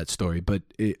share that story. But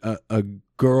a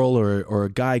girl or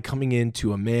a guy coming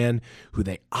into a man who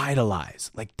they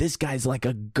idolize, like, this guy's like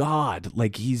a god,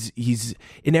 like he's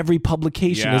in every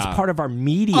publication as part of our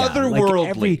media,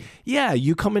 otherworldly. Like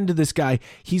you come into this guy,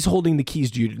 he's holding the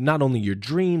keys to not only your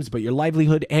dreams but your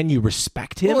livelihood, and you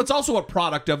respect him. Well, it's also a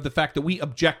product of the fact that we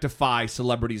objectify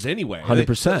celebrities anyway.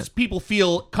 100%. People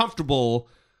feel comfortable,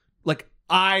 like.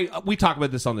 We talk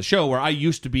about this on the show, where I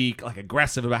used to be like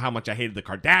aggressive about how much I hated the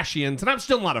Kardashians, and I'm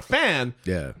still not a fan.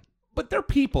 Yeah. But they're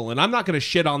people, and I'm not going to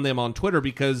shit on them on Twitter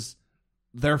because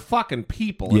they're fucking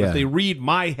people. And if they read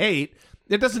my hate,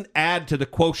 it doesn't add to the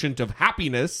quotient of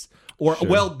happiness or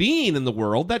well-being in the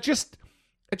world. That's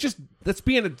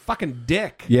being a fucking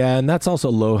dick. Yeah, and that's also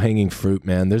low-hanging fruit,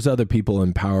 man. There's other people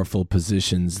in powerful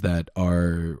positions that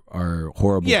are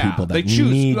horrible people that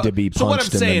need to be punched so what I'm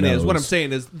nose.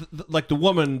 saying is, like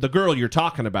the girl you're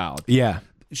talking about. Yeah.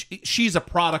 She's a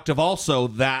product of also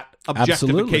that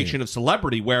objectification of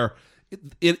celebrity, where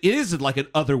it is like an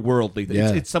otherworldly thing.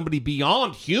 Yeah. It's somebody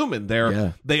beyond human.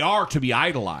 They are to be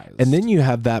idolized. And then you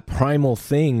have that primal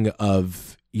thing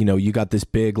of, you know, you got this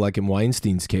big, like in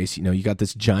Weinstein's case, you know, you got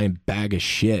this giant bag of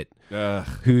shit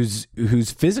who's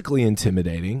physically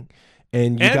intimidating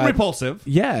and repulsive.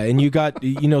 Yeah, and you got,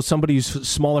 you know, somebody who's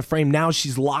smaller frame. Now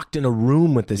she's locked in a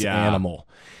room with this animal.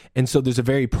 And so there's a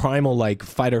very primal, like,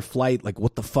 fight or flight, like,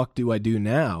 what the fuck do I do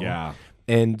now? Yeah.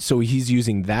 And so he's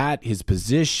using that, his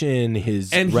position,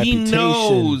 his and reputation. He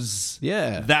knows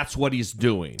that's what he's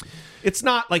doing. It's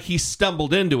not like he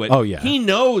stumbled into it. Oh, yeah. He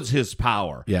knows his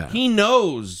power. Yeah. He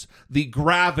knows the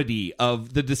gravity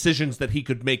of the decisions that he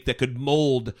could make that could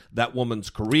mold that woman's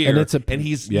career. And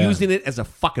he's using it as a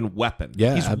fucking weapon.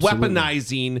 Yeah, he's absolutely.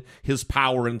 weaponizing his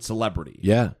power and celebrity.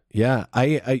 Yeah.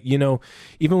 I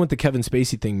even with the Kevin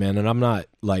Spacey thing, man, and I'm not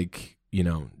like,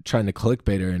 trying to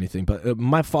clickbait or anything, but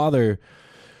my father...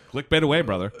 Clickbait away,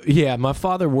 brother. Yeah, my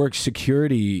father worked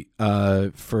security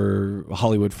for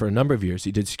Hollywood for a number of years.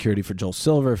 He did security for Joel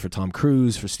Silver, for Tom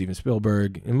Cruise, for Steven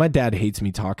Spielberg. And my dad hates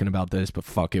me talking about this, but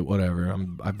fuck it, whatever.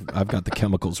 I've got the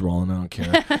chemicals rolling. I don't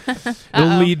care.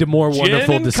 It'll lead to more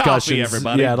wonderful discussions. Coffee,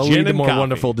 everybody. Yeah, it'll Gin lead to and more coffee.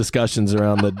 wonderful discussions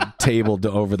around the table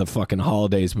over the fucking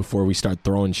holidays before we start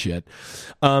throwing shit.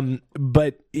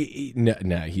 But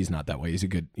no, he's not that way. He's a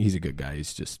good guy.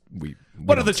 He's just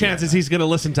What are the chances he's going to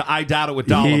listen to I Doubt It with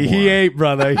Dollar? He ain't,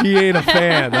 brother. He ain't a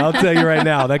fan. I'll tell you right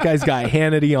now. That guy's got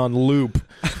Hannity on loop,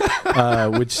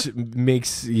 which makes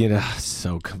so. You're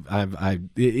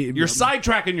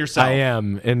sidetracking yourself. I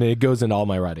am, and it goes into all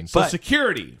my writing. So but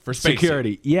security for Spacey.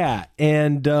 security, yeah.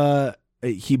 And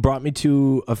he brought me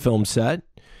to a film set.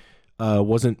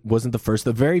 Wasn't the first.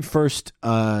 The very first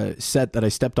set that I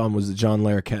stepped on was the John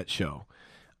Larroquette show.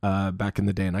 Back in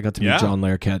the day, and I got to meet John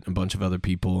Larroquette and a bunch of other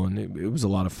people, and it was a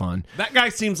lot of fun. That guy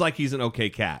seems like he's an okay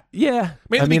cat. Yeah,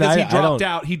 Mainly because he dropped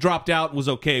out. He dropped out and was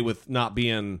okay with not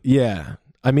being. Yeah,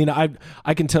 I mean, I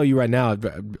can tell you right now.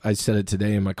 I said it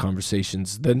today in my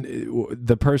conversations.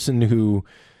 The person who,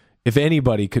 if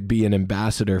anybody could be an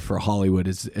ambassador for Hollywood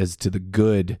as to the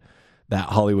good that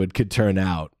Hollywood could turn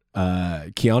out,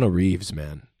 Keanu Reeves,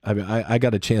 man. I mean, I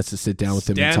got a chance to sit down with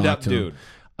him and talk to him.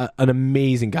 An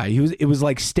amazing guy. It was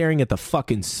like staring at the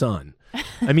fucking sun.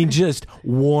 I mean, just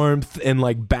warmth and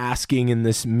like basking in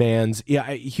this man's. Yeah,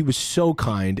 he was so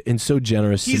kind and so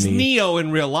generous to me. He's Neo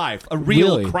in real life, a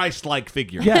real Really? Christ-like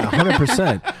figure. Yeah,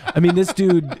 100%. I mean, this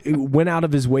dude went out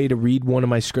of his way to read one of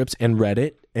my scripts and read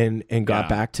it and got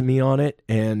back to me on it,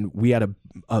 and we had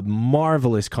a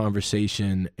marvelous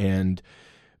conversation and.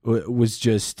 Was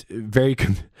just very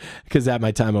because at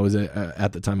the time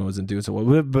I wasn't doing so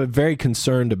well, but very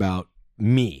concerned about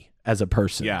me as a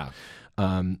person. Yeah,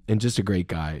 and just a great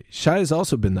guy. Shai has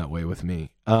also been that way with me.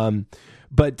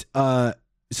 But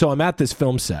so I'm at this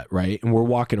film set, right, and we're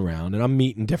walking around, and I'm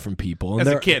meeting different people. And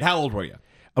as a kid, how old were you?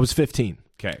 I was 15.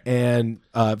 Okay. And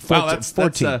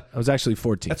 14. I was actually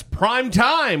 14. That's prime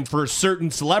time for certain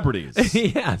celebrities.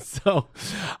 Yeah. So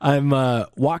I'm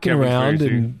walking Kevin around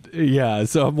Spacey.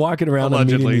 so I'm walking around and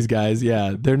meeting these guys.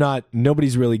 Yeah.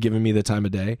 Nobody's really giving me the time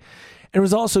of day. And it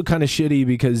was also kind of shitty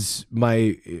because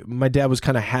my dad was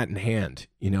kind of hat in hand.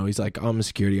 He's like, I'm a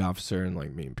security officer and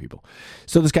like meeting people.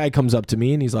 So this guy comes up to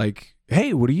me and he's like,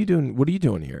 hey, what are you doing? What are you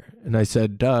doing here? And I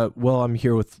said, well, I'm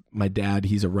here with my dad.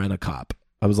 He's a rent-a-cop.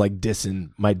 I was like dissing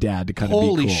my dad to kind of be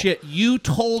cool. Holy shit. You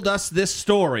told us this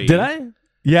story. Did I?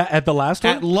 Yeah, at the last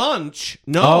one? At lunch.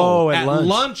 No. Oh, at lunch.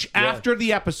 lunch after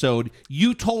the episode,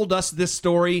 you told us this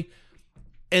story,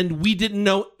 and we didn't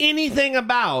know anything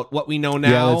about what we know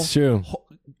now. Yeah, that's true.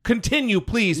 Continue,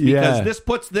 please, because this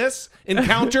puts this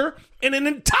encounter in an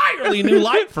entirely new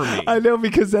light for me. I know,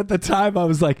 because at the time I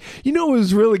was like, what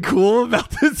was really cool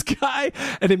about this guy?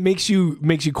 And it makes you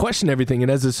question everything.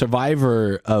 And as a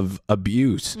survivor of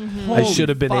abuse, I should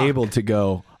have been able to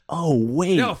go, oh,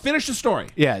 wait. No, finish the story.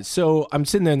 Yeah, so I'm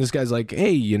sitting there and this guy's like,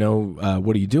 hey,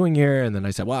 what are you doing here? And then I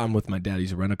said, well, I'm with my dad.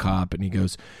 He's a rent-a-cop. And he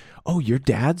goes, oh, your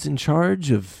dad's in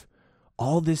charge of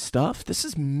all this stuff? This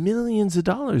is millions of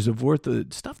dollars of worth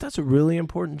of stuff. That's a really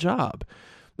important job.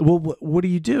 Well, what do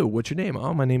you do? What's your name?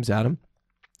 Oh, my name's Adam.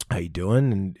 How you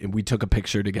doing? And we took a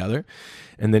picture together.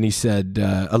 And then he said,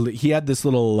 he had this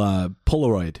little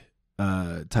Polaroid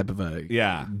type of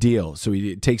a deal. So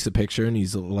he takes the picture and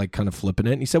he's like kind of flipping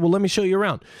it. And he said, well, let me show you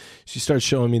around. She starts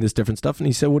showing me this different stuff. And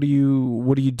he said, what do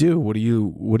you do? What do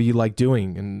you like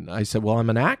doing? And I said, well, I'm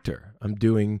an actor. I'm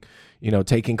doing,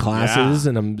 taking classes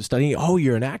and I'm studying. Oh,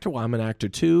 you're an actor? Well, I'm an actor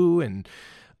too. And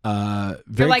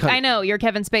you're like, I know, you're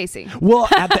Kevin Spacey. Well,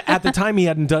 at the time he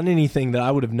hadn't done anything that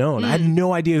I would have known. I had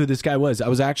no idea who this guy was. I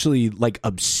was actually like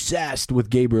obsessed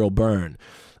with Gabriel Byrne.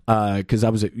 Because I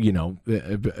was,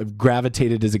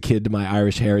 gravitated as a kid to my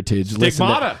Irish heritage.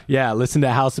 Stigmata. Listen to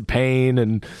House of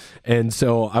Pain, and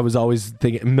so I was always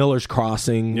thinking Miller's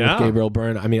Crossing with Gabriel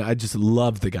Byrne. I mean, I just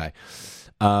loved the guy,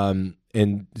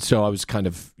 and so I was kind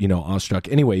of awestruck.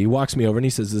 Anyway, he walks me over and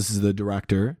he says, "This is the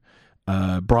director,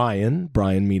 Brian.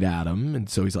 Brian, meet Adam." And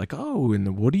so he's like, "Oh,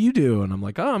 and what do you do?" And I'm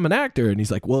like, "Oh, I'm an actor." And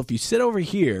he's like, "Well, if you sit over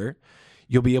here,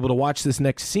 you'll be able to watch this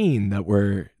next scene that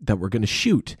we're going to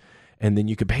shoot." And then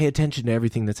you can pay attention to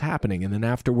everything that's happening. And then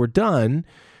after we're done,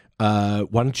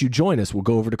 why don't you join us? We'll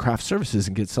go over to craft services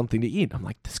and get something to eat. I'm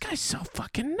like, this guy's so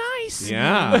fucking nice.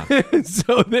 Yeah.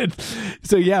 so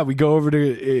yeah, we go over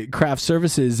to craft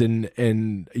services and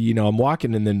I'm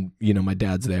walking, and then my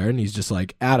dad's there, and he's just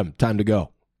like, Adam, time to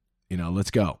go.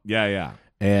 Let's go. Yeah.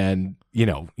 And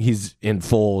he's in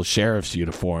full sheriff's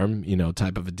uniform,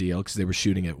 type of a deal, because they were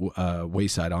shooting at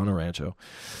Wayside on a Rancho.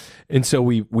 And so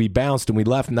we bounced and we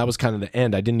left, and that was kind of the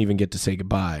end. I didn't even get to say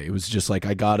goodbye. It was just like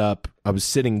I got up. I was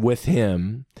sitting with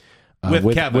him,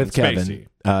 with Kevin,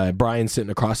 Brian sitting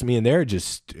across from me, and they're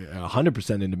just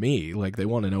 100% into me. Like, they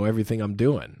want to know everything I'm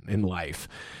doing in life.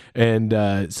 And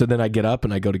so then I get up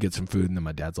and I go to get some food, and then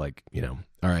my dad's like,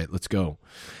 all right, let's go.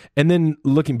 And then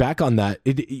looking back on that,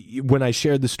 when I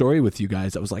shared the story with you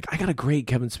guys, I was like, I got a great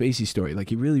Kevin Spacey story. Like,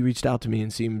 he really reached out to me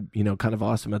and seemed, kind of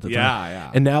awesome at the time.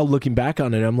 Yeah. And now looking back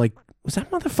on it, I'm like, was that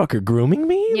motherfucker grooming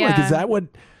me? Yeah. Like, is that what?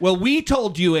 Well, we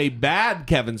told you a bad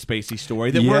Kevin Spacey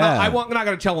story that we're not going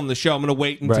to tell on the show. I'm going to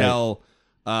wait until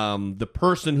the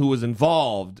person who was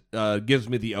involved gives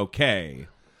me the okay.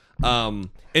 And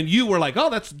you were like, oh,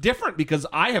 that's different because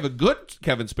I have a good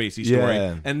Kevin Spacey story.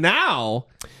 Yeah. And now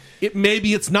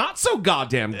maybe it's not so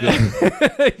goddamn good.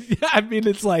 Yeah, I mean,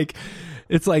 it's like,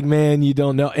 man, you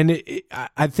don't know. And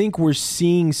I think we're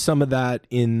seeing some of that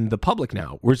in the public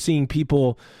now. We're seeing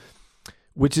people,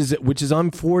 which is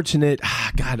unfortunate.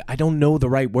 God, I don't know the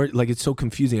right word. Like, it's so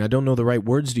confusing. I don't know the right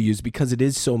words to use because it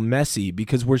is so messy,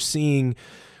 because we're seeing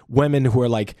women who are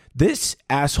like, this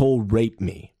asshole raped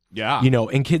me. Yeah.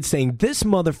 And kids saying, this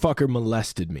motherfucker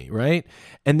molested me, right?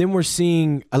 And then we're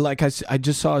seeing, like I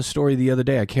just saw a story the other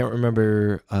day. I can't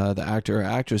remember the actor or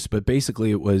actress, but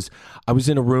basically it was, I was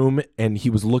in a room and he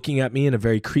was looking at me in a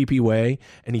very creepy way,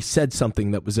 and he said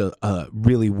something that was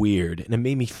really weird, and it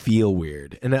made me feel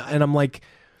weird. And I'm like,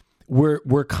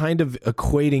 we're kind of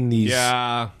equating these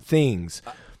things.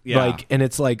 Yeah. Like, and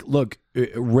it's like, look,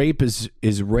 rape is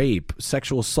rape.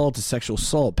 Sexual assault is sexual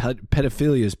assault.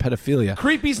 Pedophilia is pedophilia.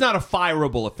 Creepy's not a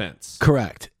fireable offense.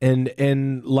 Correct.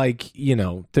 And like,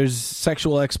 there's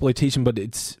sexual exploitation, but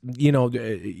it's,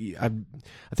 I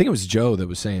think it was Joe that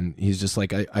was saying, he's just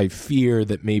like, I fear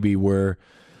that maybe we're,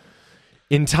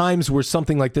 in times where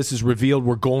something like this is revealed,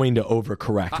 we're going to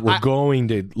overcorrect. We're going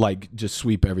to like just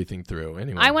sweep everything through.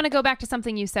 Anyway, I want to go back to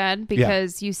something you said,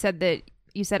 because you said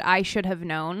I should have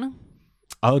known.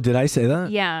 Oh, did I say that?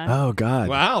 Yeah. Oh God.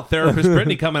 Wow, therapist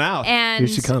Brittany coming out. And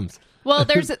here she comes. Well,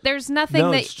 there's nothing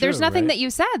No, that it's true, nothing right? that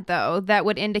you said though that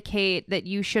would indicate that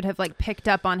you should have like picked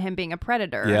up on him being a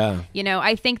predator. Yeah.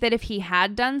 I think that if he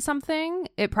had done something,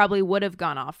 it probably would have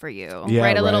gone off for you. Yeah,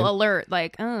 right? A little right. alert,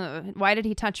 like, why did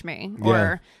he touch me? Yeah.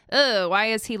 Or, why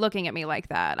is he looking at me like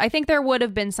that? I think there would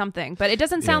have been something, but it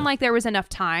doesn't sound like there was enough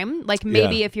time. Like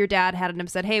maybe if your dad hadn't have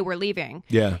said, "Hey, we're leaving,"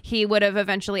 he would have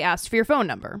eventually asked for your phone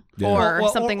number or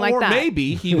something like that. Or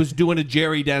maybe he was doing a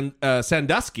Jerry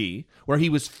Sandusky where he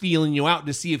was feeling you out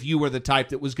to see if you were the type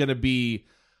that was going to be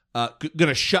going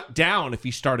to shut down if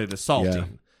he started assaulting. Yeah.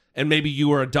 And maybe you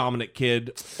were a dominant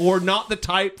kid, or not the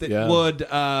type that would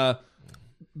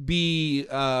be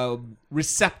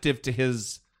receptive to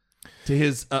his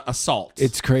assault.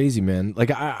 It's crazy, man.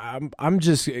 Like I'm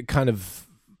just kind of,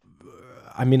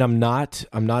 I mean, I'm not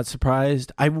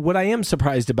surprised. What I am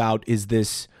surprised about is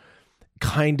this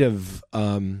kind of,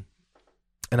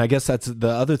 and I guess that's the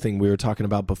other thing we were talking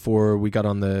about before we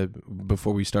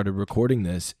started recording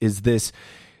this, is this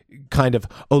kind of,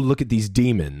 oh, look at these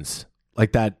demons.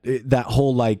 Like that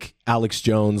whole like Alex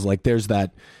Jones, like there's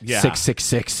that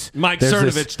 666. Mike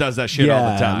Cernovich does that shit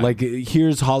all the time. Like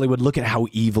here's Hollywood. Look at how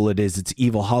evil it is. It's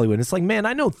evil Hollywood. And it's like, man,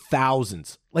 I know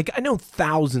thousands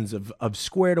of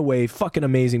squared away, fucking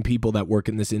amazing people that work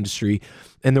in this industry,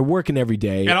 and they're working every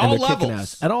day at and all they're kicking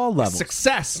levels. ass at all levels.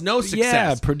 Success, no success.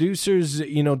 Yeah, producers,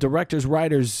 directors,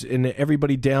 writers, and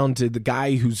everybody down to the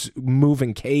guy who's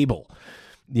moving cable.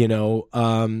 This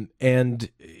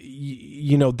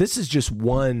is just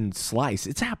one slice.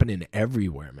 It's happening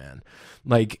everywhere, man.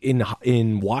 Like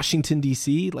in Washington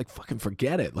D.C., like fucking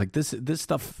forget it. Like this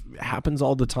stuff happens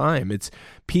all the time. It's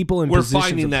people in We're positions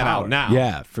finding of that power. out now.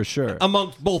 Yeah, for sure.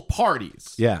 Amongst both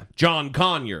parties. Yeah. John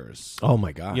Conyers. Oh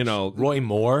my gosh. Roy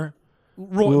Moore.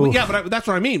 Yeah, but that's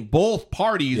what I mean. Both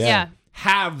parties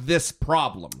have this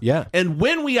problem. Yeah. And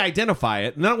when we identify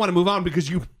it, and I don't want to move on because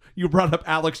you brought up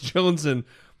Alex Jones and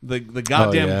the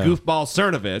goddamn goofball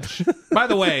Cernovich. By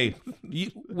the way,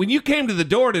 when you came to the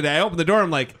door today, I opened the door, I'm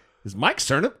like, is Mike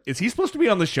Cernovich, is he supposed to be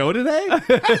on the show today?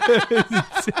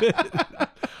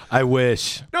 I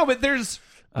wish. No, but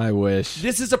I wish.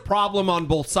 This is a problem on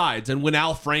both sides. And when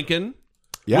Al Franken,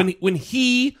 when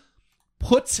he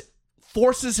puts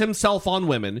forces himself on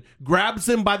women, grabs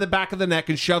them by the back of the neck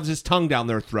and shoves his tongue down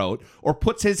their throat, or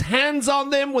puts his hands on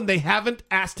them when they haven't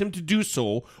asked him to do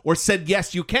so or said,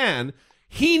 yes, you can,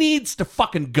 he needs to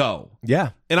fucking go.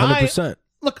 Yeah, And 100%.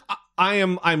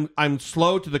 I'm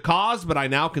slow to the cause, but I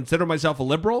now consider myself a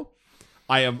liberal.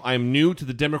 I am new to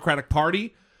the Democratic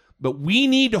Party, but we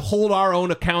need to hold our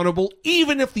own accountable,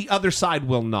 even if the other side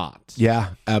will not.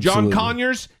 Yeah, absolutely. John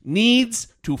Conyers needs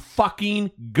to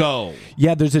fucking go.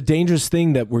 Yeah, there's a dangerous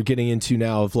thing that we're getting into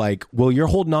now of like, well, you're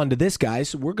holding on to this guy,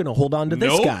 so we're going to hold on to this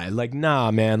Nope. guy. Like, nah,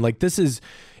 man. Like, this is...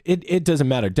 It doesn't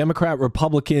matter. Democrat,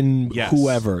 Republican, Yes.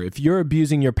 whoever. If you're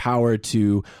abusing your power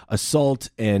to assault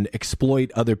and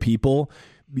exploit other people,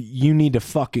 you need to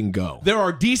fucking go. There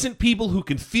are decent people who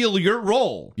can fill your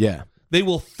role. Yeah. They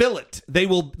will fill it. They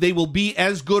will be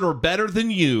as good or better than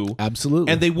you.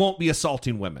 Absolutely. And they won't be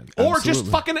assaulting women. Or just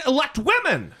Absolutely. fucking elect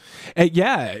women.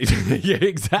 Yeah. Yeah,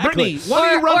 exactly. Brittany, why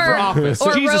don't you run for office?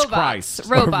 Or Jesus robots. Christ.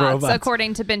 Robots, Robots.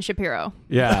 according to Ben Shapiro.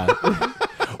 Yeah.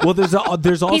 Well, there's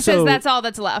also... He says that's all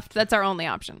that's left. That's our only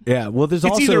option. Yeah, well, there's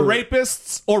It's also... either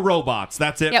rapists or robots.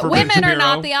 That's it Yeah, for Ben women are Shapiro.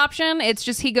 not the option. It's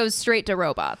just he goes straight to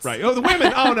robots. Right. Oh, the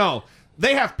women. Oh, no.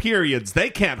 They have periods.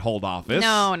 They can't hold office.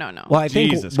 No. Well, I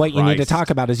think Jesus what you need to Christ. talk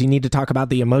about is you need to talk about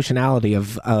the emotionality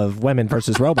of women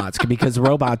versus robots because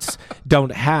robots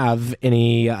don't have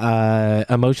any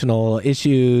emotional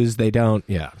issues. They don't.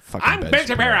 Yeah. Fucking I'm Ben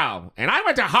Shapiro, and I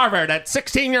went to Harvard at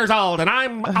 16 years old, and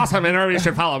I'm awesome, and everybody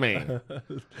should follow me.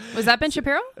 Was that Ben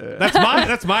Shapiro? That's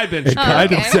my Ben Shapiro.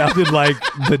 Kind okay. of sounded like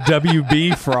the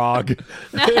WB frog.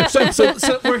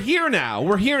 So we're here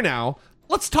now.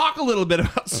 Let's talk a little bit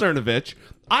about Cernovich.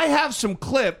 I have some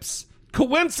clips.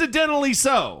 Coincidentally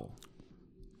so,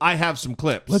 I have some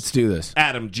clips. Let's do this.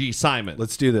 Adam G. Simon.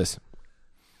 Let's do this.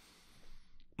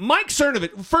 Mike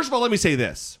Cernovich. First of all, let me say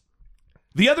this.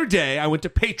 The other day, I went to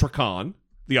Patricon.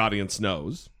 The audience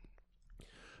knows.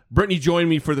 Brittany joined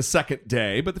me for the second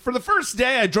day, but for the first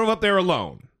day, I drove up there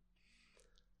alone.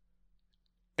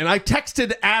 And I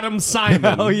texted Adam Simon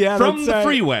from the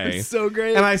freeway. It's so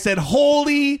great. And I said,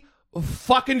 holy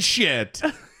fucking shit.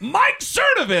 Mike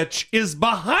Cernovich is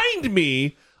behind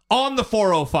me on the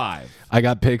 405. I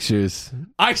got pictures.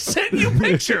 I sent you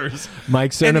pictures.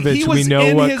 Mike And he Cernovich, we was know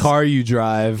in what his- car you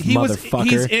drive, He's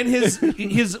motherfucker. in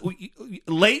his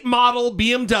late model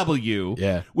BMW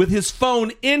Yeah. with his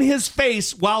phone in his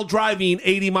face while driving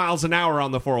 80 miles an hour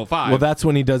on the 405. Well, that's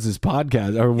when he does his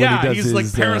podcast, or when yeah, he does he's his, like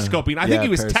periscoping. I think he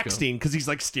was Periscope. texting because he's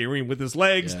like steering with his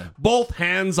legs, Yeah. both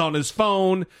hands on his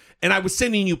phone. And I was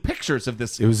sending you pictures of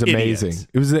this. It was idiot. amazing.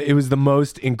 It was the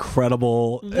most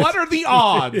incredible. What are the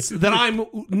odds that I'm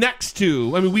next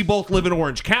to? I mean, we both live in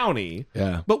Orange County.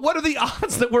 Yeah. But what are the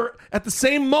odds that we're at the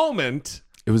same moment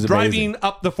It was driving amazing.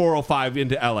 up the 405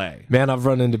 into LA? Man, I've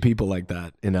run into people like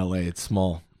that in LA. It's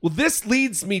small. Well, this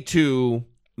leads me to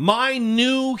my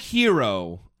new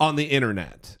hero on the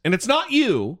internet. And it's not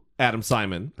you, Adam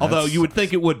Simon, although you would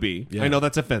think it would be. Yeah. I know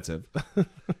that's offensive.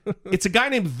 It's a guy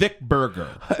named Vic Berger.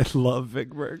 I love Vic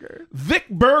Berger. Vic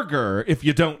Berger, if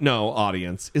you don't know,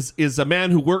 audience, is a man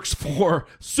who works for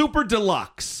Super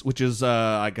Deluxe, which is,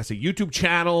 I guess, a YouTube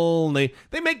channel. And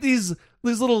they make these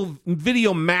little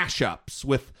video mashups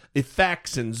with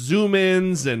effects and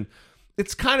zoom-ins, and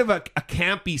it's kind of a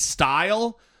campy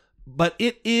style, but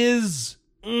it is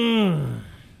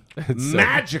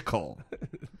magical.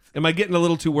 Am I getting a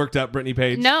little too worked up, Brittany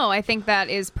Page? No, I think that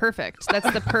is perfect.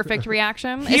 That's the perfect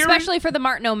reaction, Here- especially for the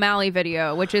Martin O'Malley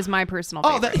video, which is my personal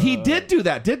Oh, favorite. that he did do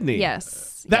that, didn't he?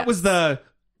 Yes. That yes. was the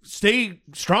stay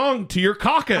strong to your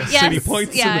caucus. Yes. And he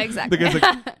points. Yeah, to the exactly. guy's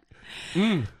like,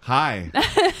 hi.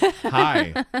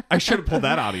 Hi. I should have pulled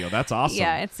that audio. That's awesome.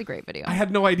 Yeah, it's a great video. I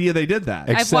had no idea they did that.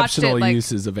 I've watched it Exceptional like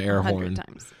uses of air 100 horn.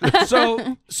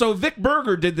 times. so Vic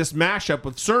Berger did this mashup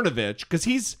with Cernovich because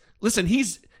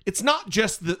it's not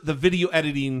just the video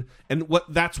editing and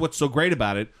that's what's so great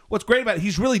about it. What's great about it,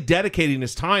 he's really dedicating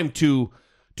his time to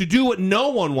do what no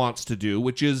one wants to do,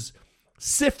 which is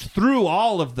sift through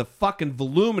all of the fucking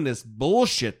voluminous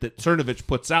bullshit that Cernovich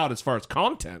puts out as far as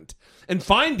content and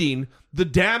finding the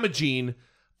damaging,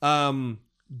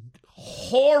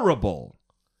 horrible,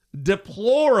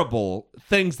 deplorable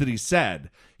things that he said.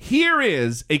 Here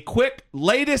is a quick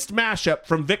latest mashup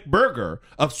from Vic Berger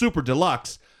of Super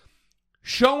Deluxe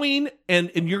showing,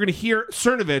 and you're going to hear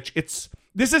Cernovich.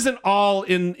 This isn't all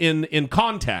in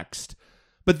context,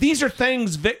 but these are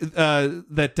things that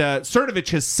Cernovich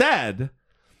has said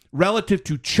relative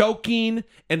to choking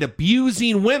and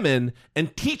abusing women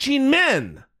and teaching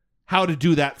men how to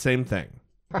do that same thing.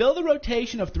 Build a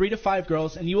rotation of 3 to 5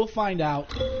 girls, and you will find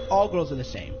out all girls are the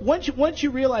same. Once you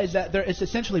realize that it's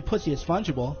essentially pussy is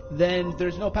fungible, then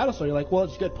there's no pedestal. You're like, well,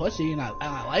 it's good pussy, and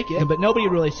I like it. But nobody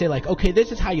really say, like, okay,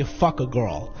 this is how you fuck a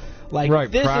girl. Like,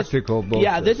 right, this practical bullshit.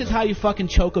 Yeah, this is how you fucking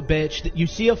choke a bitch. You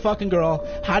see a fucking girl,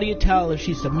 how do you tell if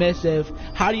she's submissive?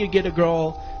 How do you get a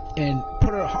girl and put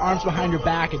her arms behind her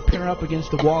back and pin her up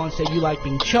against the wall and say you like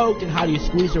being choked? And how do you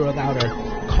squeeze her without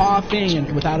her coughing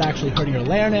and without actually hurting her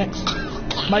larynx?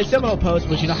 My seminal post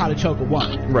was, how to choke a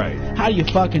woman. Right. How do you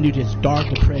fucking do this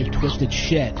dark, depraved, twisted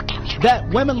shit that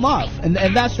women love? And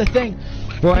that's the thing.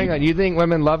 Well, hang on. You think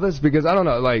women love this? Because I don't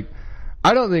know. Like,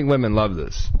 I don't think women love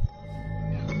this.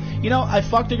 I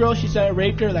fucked a girl. She said I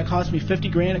raped her. That cost me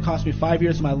 $50,000. It cost me 5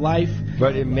 years of my life.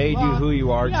 But it made you who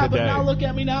you are yeah, today. But now look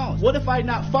at me now. What if I had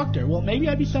not fucked her? Well, maybe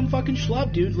I'd be some fucking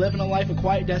schlub dude living a life of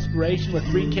quiet desperation with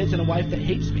 3 kids and a wife that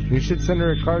hates me. You should send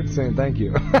her a card saying thank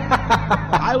you.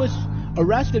 I was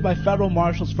arrested by federal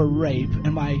marshals for rape,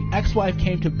 and my ex-wife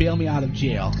came to bail me out of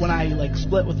jail. When I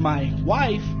split with my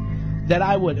wife, that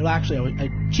I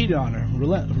cheated on her,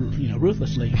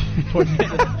 ruthlessly.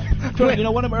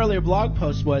 One of my earlier blog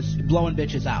posts was blowing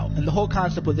bitches out, and the whole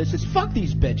concept with this is fuck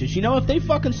these bitches. If they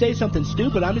fucking say something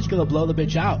stupid, I'm just gonna blow the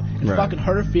bitch out and fucking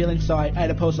hurt her feelings. So I had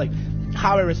to post like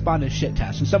how I respond to shit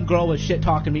tests, and some girl was shit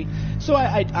talking me. So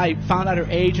I found out her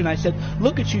age, and I said,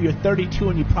 look at you, you're 32,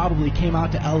 and you probably came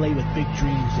out to LA with big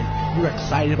dreams, and you were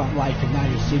excited about life, and now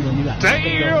you're single, and you got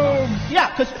damn.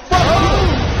 Yeah, cause fuck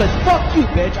you. Cause fuck you,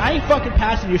 bitch. I ain't fucking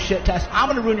passing your shit test. I'm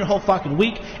gonna ruin your whole fucking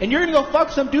week, and you're gonna go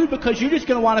fuck some dude because you're just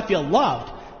gonna want to feel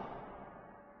loved.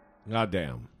 God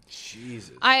damn.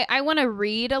 Jesus. I want to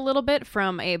read a little bit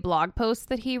from a blog post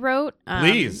that he wrote.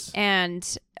 Please. And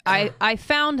I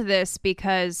found this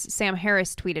because Sam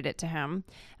Harris tweeted it to him.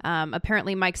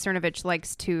 Apparently, Mike Cernovich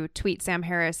likes to tweet Sam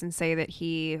Harris and say that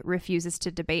he refuses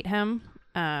to debate him.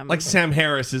 Like Sam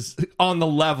Harris is on the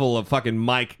level of fucking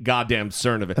Mike goddamn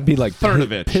Cernovich. That'd be like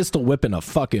Cernovich. pistol whipping a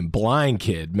fucking blind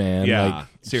kid, man. Yeah, like,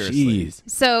 seriously. Geez.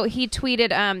 So he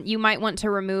tweeted, you might want to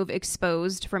remove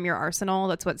exposed from your arsenal.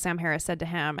 That's what Sam Harris said to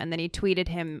him. And then he tweeted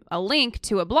him a link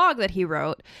to a blog that he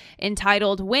wrote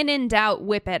entitled, When in Doubt,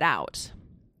 Whip It Out.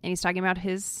 And he's talking about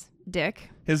his dick.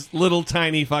 His little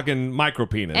tiny fucking micro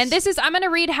penis. And this is, I'm going to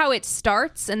read how it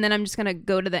starts, and then I'm just going to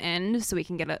go to the end so we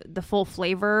can get the full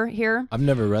flavor here. I've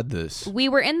never read this. We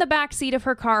were in the back seat of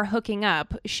her car hooking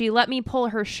up. She let me pull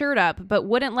her shirt up, but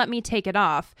wouldn't let me take it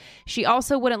off. She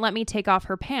also wouldn't let me take off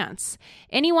her pants.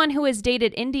 Anyone who has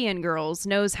dated Indian girls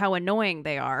knows how annoying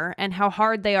they are and how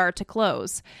hard they are to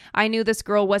close. I knew this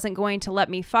girl wasn't going to let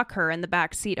me fuck her in the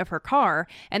back seat of her car,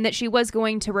 and that she was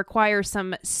going to require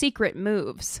some secret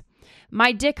moves.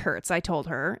 My dick hurts, I told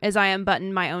her, as I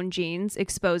unbuttoned my own jeans,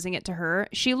 exposing it to her.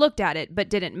 She looked at it, but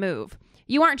didn't move.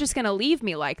 You aren't just going to leave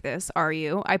me like this, are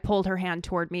you? I pulled her hand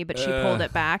toward me, but she pulled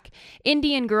it back.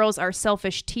 Indian girls are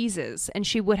selfish teases, and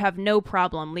she would have no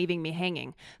problem leaving me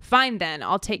hanging. Fine then,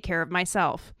 I'll take care of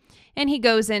myself. And he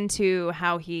goes into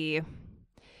how he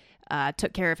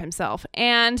took care of himself.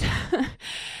 And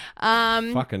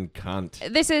fucking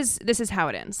cunt. This is how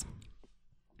it ends.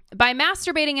 By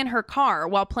masturbating in her car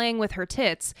while playing with her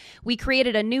tits, we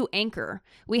created a new anchor.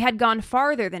 We had gone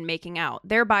farther than making out,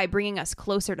 thereby bringing us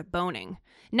closer to boning.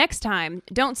 Next time,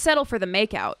 don't settle for the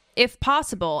makeout. If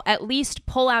possible, at least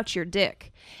pull out your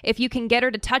dick. If you can get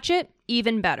her to touch it,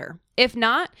 even better. If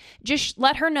not, just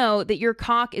let her know that your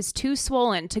cock is too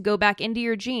swollen to go back into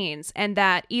your jeans and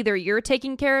that either you're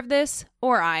taking care of this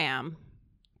or I am.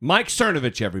 Mike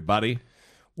Cernovich, everybody.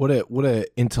 What a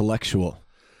intellectual.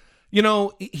 You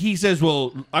know, he says,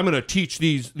 well, I'm going to teach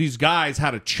these guys how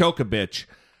to choke a bitch.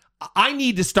 I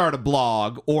need to start a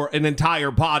blog or an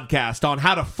entire podcast on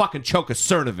how to fucking choke a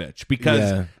Cernovich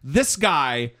because this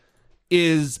guy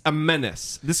is a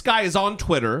menace. This guy is on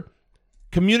Twitter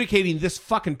communicating this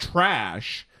fucking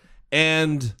trash,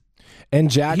 and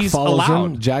Jack he's follows allowed.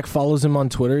 him. Jack follows him on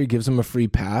Twitter. He gives him a free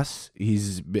pass.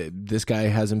 This guy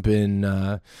hasn't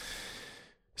been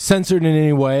censored in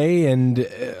any way, and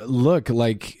look,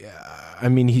 like, I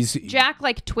mean, he's Jack,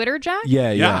 like Twitter Jack?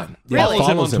 Yeah. Really?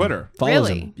 Follows him on Twitter. Follows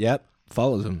Really? him. Yep,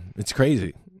 follows him. It's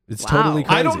crazy. It's Wow. totally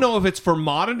crazy. I don't know if it's for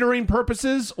monitoring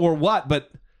purposes or what, but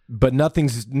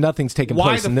nothing's taken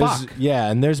why place. the And fuck?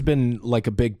 and there's been like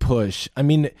a big push. I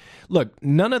mean, look,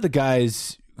 none of the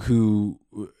guys who,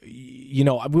 you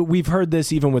know, we've heard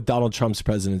this even with Donald Trump's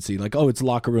presidency, like, oh, it's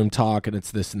locker room talk and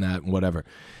it's this and that and whatever.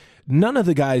 None of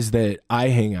the guys that I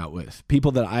hang out with,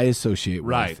 people that I associate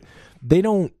with, Right. they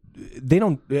don't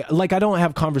like, I don't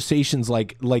have conversations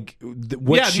like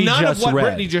what she none just of what read.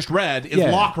 Brittany just read is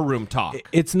locker room talk.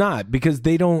 It's not, because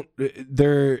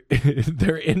they're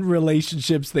in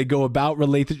relationships. They go about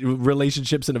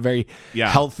relationships in a very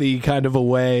healthy kind of a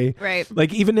way. Right.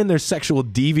 Like, even in their sexual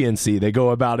deviancy, they go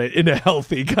about it in a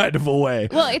healthy kind of a way.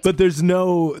 Well, but there's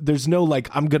no like,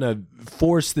 I'm gonna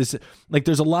force this. Like,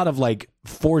 there's a lot of like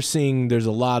forcing. There's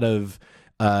a lot of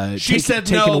she said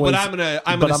no, but I'm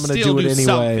gonna still do anyway.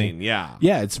 something. Yeah,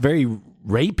 it's very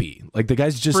rapey. Like, the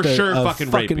guy's just a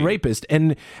fucking rapist,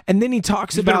 and then he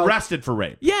talks He's about been arrested for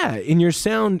rape. Yeah, in your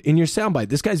soundbite,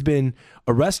 this guy's been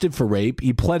arrested for rape.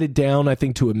 He pleaded down, I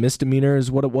think, to a misdemeanor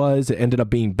is what it was. It ended up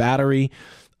being battery.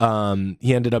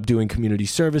 He ended up doing community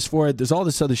service for it. There's all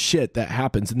this other shit that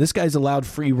happens, and this guy's allowed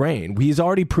free reign. He's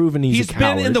already proven he's a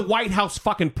coward. Been in the White House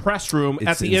fucking press room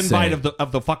at the invite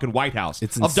of the fucking White House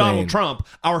of Donald Trump,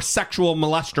 our sexual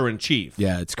molester in chief.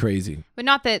 Yeah, it's crazy. But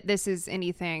not that this is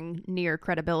anything near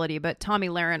credibility, but Tomi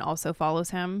Lahren also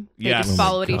follows him. They Yes. just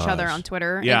followed each other on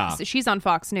Twitter. Yeah. She's on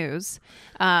Fox News.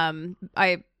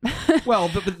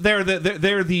 Well, but they're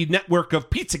the network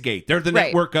of Pizzagate. They're the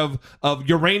network of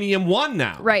Uranium One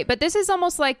now. Right, but this is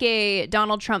almost like a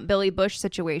Donald Trump, Billy Bush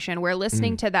situation where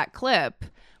listening to that clip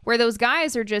where those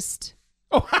guys are just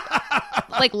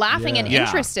like laughing and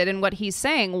interested in what he's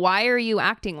saying. Why are you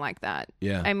acting like that?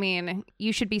 Yeah. I mean,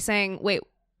 you should be saying, wait,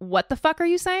 what the fuck are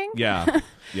you saying? Yeah.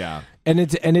 Yeah. And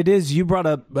it is, you brought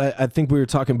up, I think we were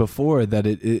talking before, that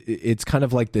it's kind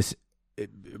of like this.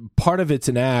 Part of it's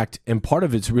an act, and part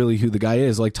of it's really who the guy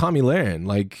is. Like Tomi Lahren,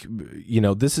 like, you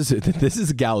know, this is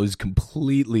a gal who's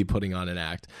completely putting on an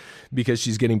act because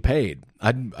she's getting paid.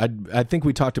 I think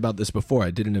we talked about this before.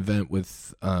 I did an event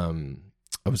with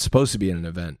I was supposed to be in an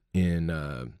event in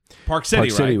Park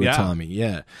City with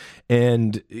Tommy,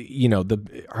 and you know,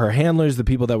 her handlers, the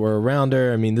people that were around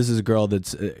her. I mean, this is a girl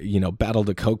that's battled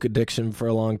a coke addiction for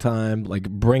a long time. Like,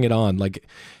 bring it on, like.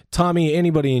 Tommy,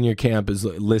 anybody in your camp is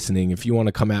listening. If you want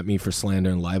to come at me for slander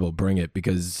and libel, bring it,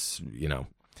 because, you know,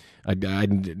 I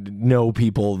know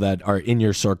people that are in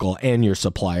your circle and your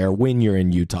supplier when you're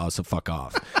in Utah, so fuck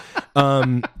off.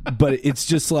 But it's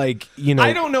just like, you know.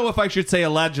 I don't know if I should say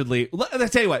allegedly.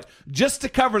 Let's tell you what, just to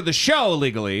cover the show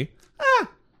legally,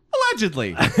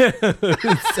 allegedly.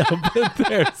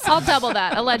 I'll double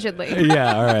that, allegedly.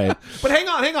 Yeah, all right. But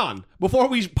hang on. Before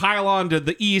we pile on to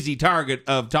the easy target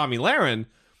of Tomi Lahren,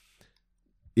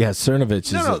 yeah,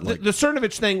 Cernovich. The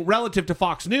Cernovich thing relative to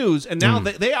Fox News, and now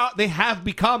they have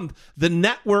become the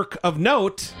network of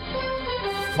note.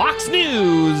 Fox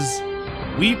News,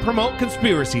 we promote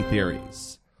conspiracy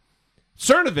theories.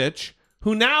 Cernovich,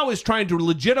 who now is trying to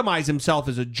legitimize himself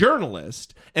as a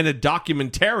journalist and a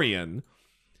documentarian,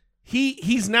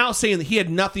 he's now saying that he had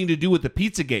nothing to do with the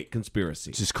Pizzagate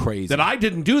conspiracy. Which is crazy. That I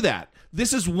didn't do that.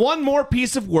 This is one more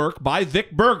piece of work by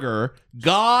Vic Berger.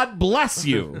 God bless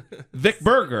you, Vic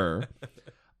Berger,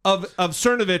 of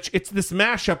Cernovich. It's this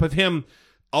mashup of him.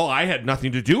 Oh, I had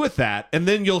nothing to do with that. And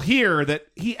then you'll hear that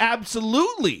he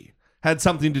absolutely had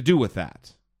something to do with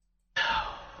that.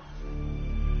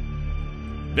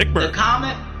 Vic Berger. The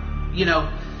comment,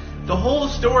 the whole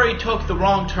story took the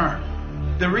wrong turn.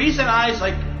 The reason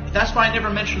that's why I never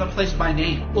mentioned the place by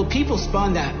name. Well, people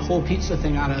spun that whole pizza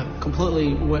thing out of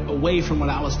completely away from what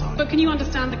I was talking. But can you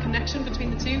understand the connection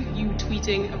between the two? You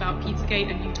tweeting about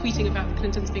Pizzagate and you tweeting about the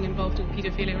Clintons being involved in the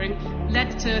paedophilia ring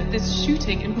led to this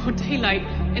shooting in broad daylight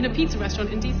in a pizza restaurant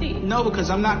in D.C. No, because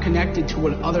I'm not connected to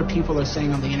what other people are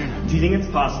saying on the internet. Do you think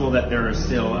it's possible that there are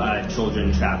still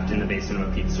children trapped in the basement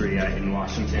of a pizzeria in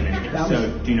Washington? And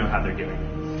so, do you know how they're doing?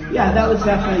 Yeah, that was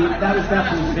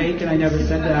definitely fake, and I never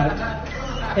said that.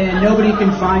 And nobody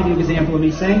can find an example of me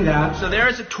saying that. So there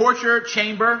is a torture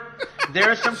chamber.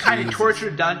 There is some kind of torture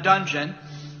dungeon.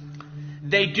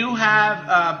 They do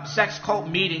have sex cult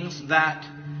meetings that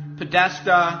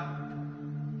Podesta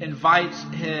invites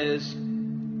his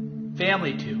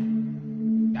family to.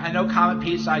 I know Comet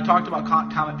Pizza. I talked about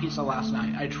Comet Pizza last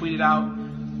night. I tweeted out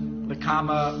the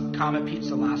Comet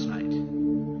Pizza last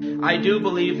night. I do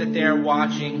believe that they're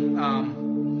watching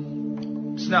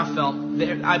snuff film.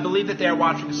 I believe that they're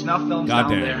watching snuff films down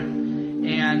there.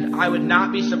 And I would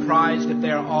not be surprised if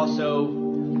they're also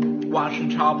watching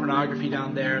child pornography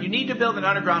down there. You need to build an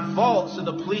underground vault so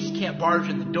the police can't barge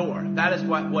in the door. That is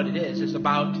what it is. It's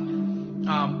about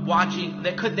watching.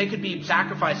 They could be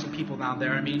sacrificing people down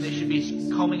there. I mean, they should be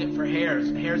combing it for hairs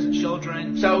of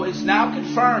children. So it's now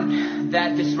confirmed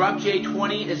that Disrupt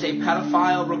J20 is a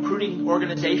pedophile recruiting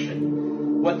organization.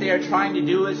 What they are trying to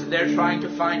do is they're trying to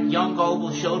find young,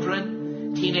 gullible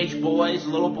children, teenage boys,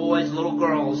 little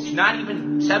girls, not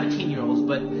even 17-year-olds,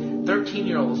 but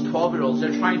 13-year-olds, 12-year-olds.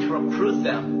 They're trying to recruit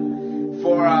them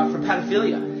for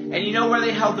pedophilia. And you know where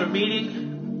they held their meeting?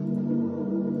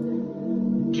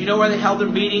 Do you know where they held their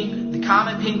meeting? The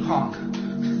Comet Ping Pong.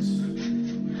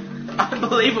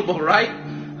 Unbelievable, right?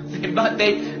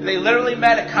 They literally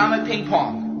met at Comet Ping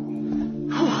Pong.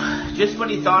 Whew. Just when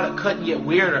you thought it couldn't get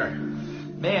weirder.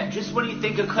 Man, just when you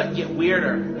think it couldn't get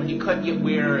weirder. When you couldn't get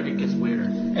weirder, it gets weirder.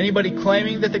 Anybody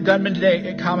claiming that the gunman today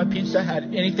at Comet Pizza had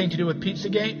anything to do with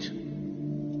Pizzagate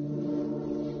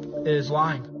is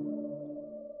lying.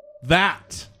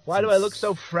 That. Why do I look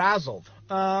so frazzled?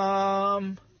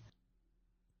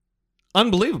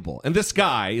 Unbelievable. And this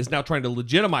guy is now trying to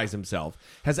legitimize himself,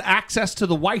 has access to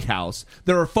the White House.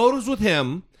 There are photos with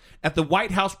him at the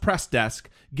White House press desk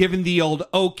giving the old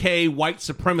OK white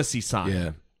supremacy sign.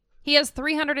 Yeah. He has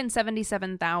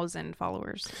 377,000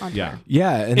 followers on Twitter.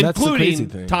 Yeah, and that's the crazy including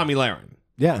thing. Tommy Lahren.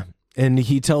 Yeah. And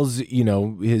he tells,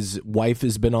 his wife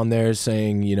has been on there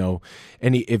saying,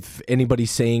 if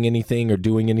anybody's saying anything or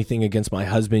doing anything against my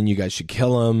husband, you guys should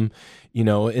kill him,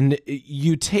 and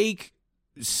you take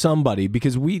somebody,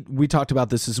 because we talked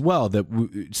about this as well, that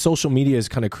social media has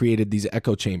kind of created these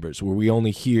echo chambers where we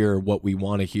only hear what we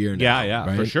want to hear now,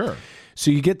 right? For sure. So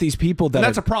you get these people that and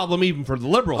that's a problem even for the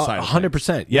liberal side.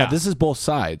 100%. Yeah, this is both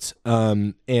sides.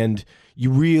 And you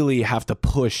really have to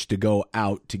push to go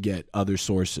out to get other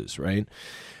sources, right?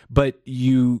 But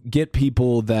you get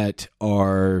people that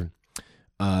are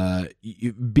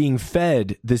being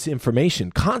fed this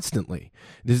information constantly.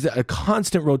 There's a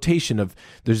constant rotation of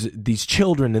there's these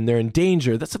children and they're in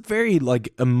danger. That's a very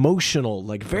emotional,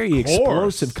 very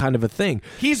explosive kind of a thing.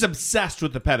 He's obsessed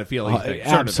with the pedophilia thing.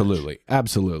 Absolutely.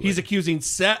 He's accusing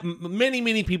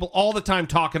many people all the time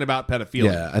talking about pedophilia.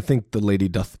 Yeah, I think the lady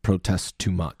doth protest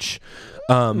too much.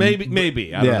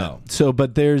 Maybe. I don't know. So,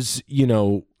 but there's,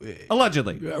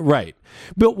 allegedly. Right.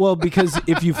 But because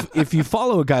if you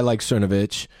follow a guy like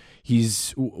Cernovich,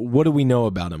 what do we know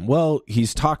about him? Well,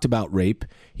 he's talked about rape.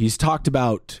 He's talked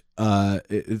about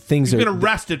things. He's been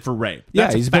arrested for rape.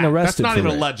 Yeah, he's been arrested. That's not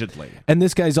even rape. allegedly. And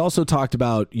this guy's also talked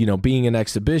about, being an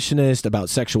exhibitionist, about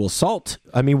sexual assault.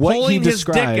 I mean, what pulling he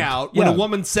described, his dick out when a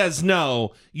woman says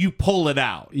no, you pull it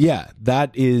out. Yeah,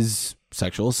 that is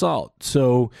sexual assault.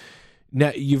 So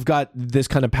now you've got this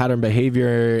kind of pattern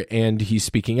behavior, and he's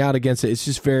speaking out against it. It's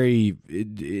just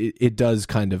it does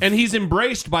kind of, and he's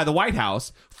embraced by the White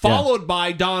House, followed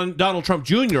by Donald Trump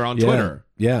Jr. on Twitter.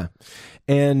 Yeah.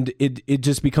 And it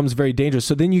just becomes very dangerous.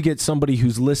 So then you get somebody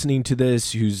who's listening to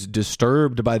this, who's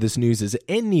disturbed by this news, as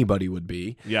anybody would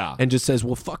be, and just says,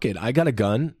 "Well, fuck it, I got a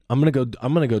gun. I'm gonna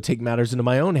go take matters into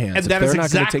my own hands." And that is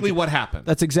exactly what happened.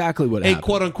 That's exactly what happened. A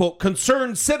quote unquote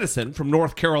concerned citizen from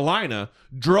North Carolina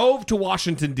drove to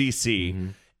Washington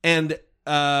D.C. and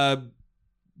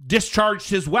discharged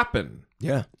his weapon.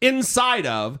 Yeah. Inside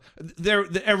of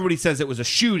everybody says it was a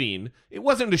shooting. It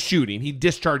wasn't a shooting. He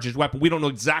discharged his weapon. We don't know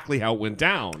exactly how it went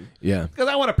down. Yeah. Because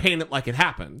I want to paint it like it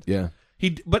happened. Yeah.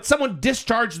 But someone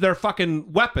discharged their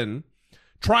fucking weapon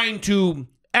trying to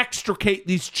extricate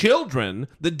these children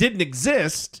that didn't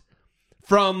exist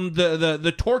from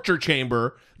the torture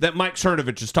chamber that Mike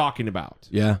Cernovich is talking about.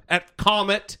 Yeah. At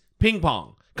Comet Ping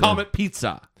Pong. Comet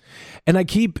Pizza. And I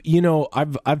keep,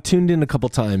 I've tuned in a couple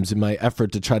times in my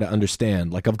effort to try to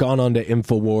understand. Like, I've gone on to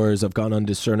InfoWars, I've gone on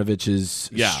to Cernovich's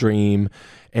stream,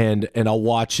 and I'll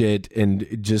watch it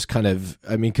and just kind of,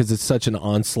 because it's such an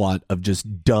onslaught of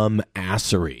just dumb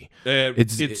assery.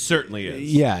 It certainly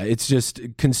is. Yeah, it's just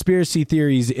conspiracy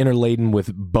theories interladen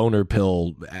with boner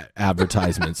pill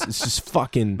advertisements. It's just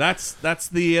fucking. That's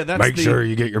make sure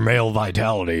you get your male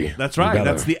vitality. That's right.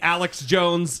 That's the Alex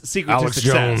Jones secret to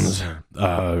success.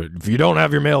 If you don't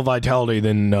have your male vitality,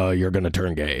 then you're going to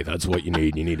turn gay. That's what you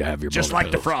need. You need to have your just boner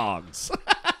like pills. the frogs.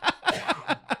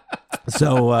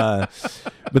 So,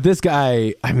 but this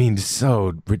guy,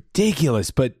 so ridiculous.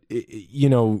 But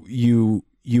you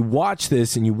watch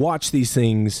this and you watch these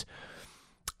things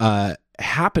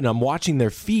happen. I'm watching their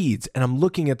feeds and I'm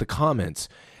looking at the comments,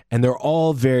 and they're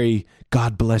all very,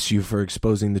 God bless you for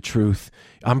exposing the truth.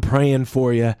 I'm praying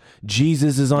for you.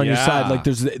 Jesus is on your side. Like,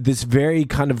 there's this very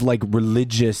kind of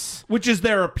religious, which is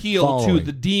their appeal following to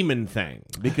the demon thing,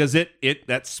 because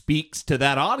that speaks to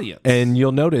that audience. And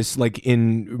you'll notice,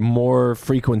 in more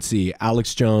frequency,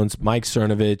 Alex Jones, Mike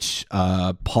Cernovich,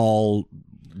 Paul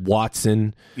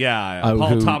Watson.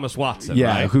 Paul Thomas Watson.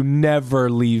 Yeah, right? who never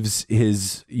leaves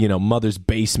his, mother's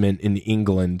basement in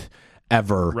England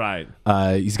ever. Right.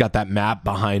 He's got that map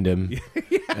behind him,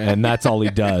 and that's all he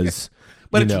does.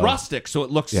 But it's rustic, so it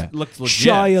looks legit.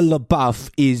 Shia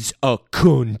LaBeouf is a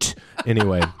cunt.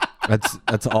 Anyway,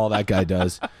 that's all that guy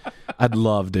does. I'd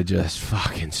love to just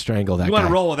fucking strangle that guy. You want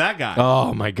to roll with that guy?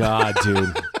 Oh, my God,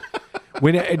 dude.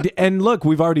 And look,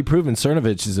 we've already proven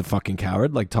Cernovich is a fucking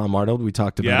coward. Like Tom Arnold, we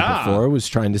talked about before, was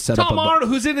trying to set up Tom Arnold,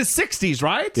 who's in his 60s,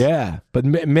 right? Yeah, but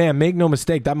man, make no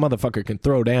mistake, that motherfucker can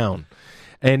throw down.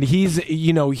 And he's,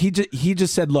 he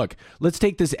just said, look, let's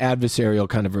take this adversarial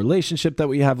kind of relationship that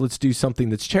we have. Let's do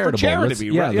something that's charitable. Let's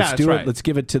do it. Right. Let's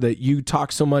give it to you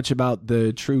talk so much about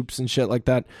the troops and shit like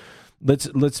that.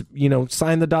 Let's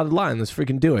sign the dotted line. Let's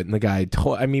freaking do it. And the guy,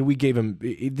 we gave him,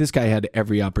 this guy had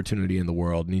every opportunity in the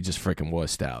world, and he just freaking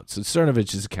wussed out. So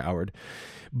Cernovich is a coward.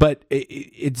 But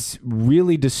it's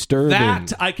really disturbing.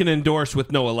 That I can endorse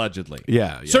with no allegedly.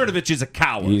 Yeah. Cernovich is a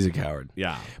coward. He's a coward.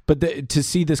 Yeah. But to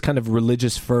see this kind of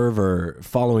religious fervor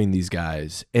following these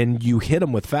guys, and you hit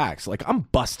them with facts. Like, I'm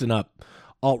busting up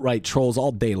alt-right trolls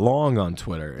all day long on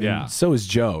Twitter. And so is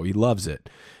Joe. He loves it.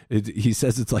 He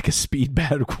says it's like a speed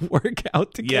bag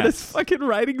workout to get his fucking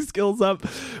writing skills up.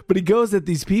 But he goes at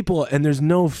these people and there's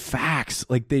no facts.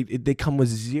 Like they come with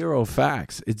zero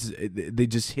facts. They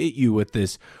just hit you with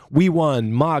this, we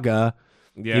won, MAGA.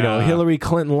 Yeah. Hillary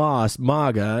Clinton lost,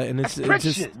 MAGA. And it's prick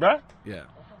just, shit, bro. Yeah.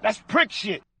 That's prick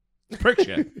shit. Prick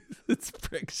shit. It's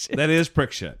prick shit. That is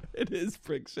prick shit. It is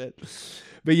prick shit.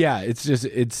 But yeah, it's just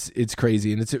it's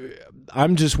crazy. And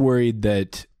I'm just worried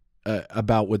that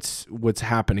about what's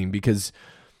happening, because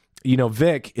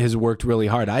Vic has worked really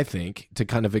hard, I think, to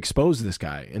kind of expose this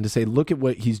guy and to say, look at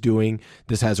what he's doing.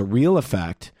 This has a real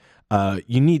effect.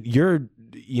 You're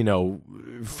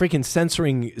freaking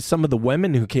censoring some of the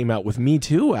women who came out with Me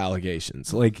Too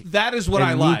allegations. Like, that is what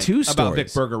I like about stories.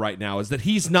 Vic Berger right now, is that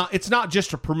it's not just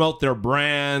to promote their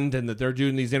brand and that they're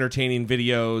doing these entertaining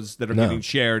videos that are getting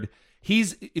shared.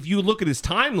 If you look at his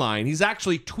timeline, he's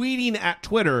actually tweeting at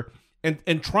Twitter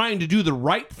and trying to do the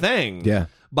right thing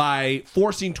by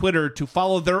forcing Twitter to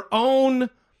follow their own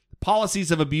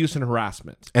policies of abuse and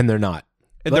harassment. And they're not.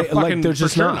 And they're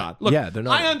just not. Look, they're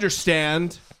not. I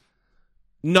understand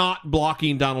not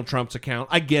blocking Donald Trump's account.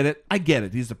 I get it.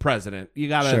 He's the president. You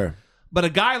gotta. Sure. But a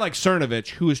guy like Cernovich,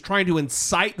 who is trying to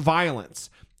incite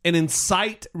violence and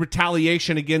incite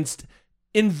retaliation against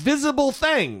invisible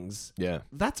things,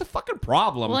 that's a fucking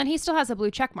problem. Well, and he still has a blue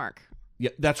check mark.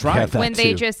 Yeah, that's right. When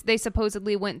they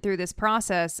supposedly went through this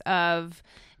process of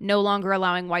no longer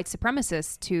allowing white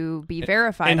supremacists to be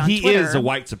verified on Twitter. And he is a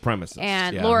white supremacist.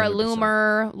 And Laura 100%.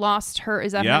 Loomer lost her,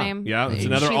 is that her name? Yeah, it's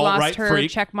another she alt-right lost her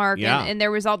freak. check mark, and there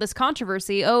was all this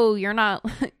controversy. Oh, you're not...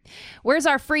 Where's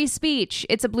our free speech?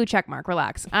 It's a blue check mark,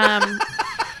 relax. But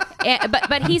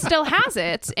he still has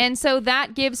it, and so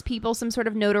that gives people some sort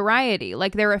of notoriety,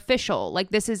 like they're official, like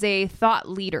this is a thought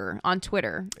leader on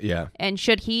Twitter. Yeah. And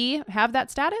should he have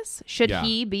that status? Should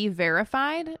he be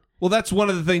verified? Well, that's one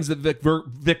of the things that Vic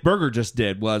Berger just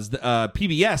did, was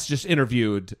PBS just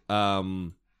interviewed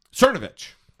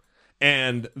Cernovich,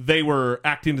 and they were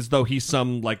acting as though he's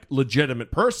some like legitimate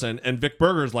person, and Vic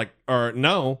Berger's like,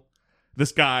 no,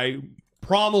 this guy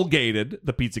promulgated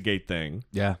the Pizzagate thing.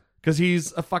 Yeah. Because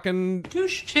he's a fucking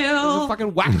douche chill. He's a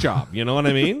fucking whack job. You know what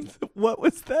I mean? What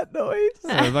was that noise?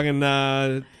 Fucking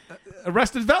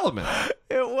Arrested Development.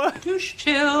 It was douche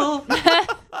chill.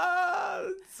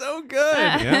 So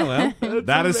good. Yeah, well,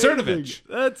 that is Cernovich.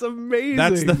 That's amazing.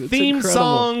 That's the theme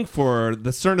song for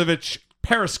the Cernovich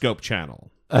Periscope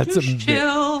channel. That's douche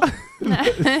chill.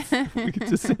 We could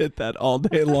just hit that all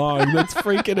day long. That's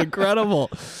freaking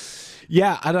incredible.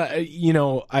 Yeah, I'm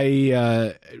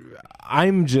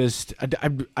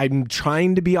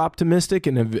trying to be optimistic,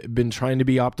 and have been trying to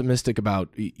be optimistic about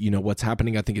what's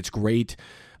happening. I think it's great.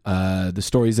 The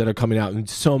stories that are coming out, and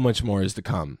so much more is to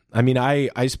come. I mean,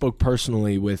 I spoke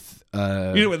personally with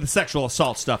with the sexual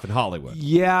assault stuff in Hollywood.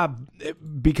 Yeah,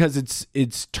 because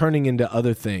it's turning into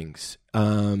other things.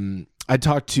 I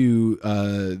talked to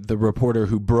the reporter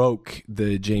who broke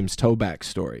the James Toback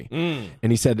story,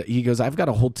 and he goes, I've got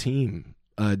a whole team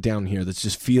down here that's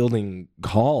just fielding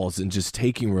calls and just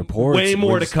taking reports. Way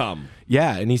more to come.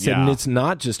 Yeah, and he said, and it's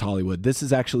not just Hollywood. This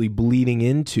is actually bleeding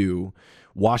into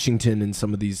Washington and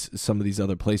some of these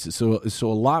other places. So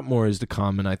a lot more is to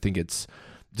come, and I think it's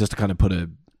just to kind of put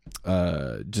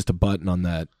just a button on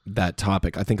that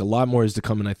topic. I think a lot more is to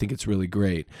come, and I think it's really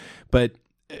great. But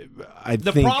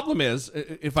the problem is,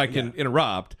 if I can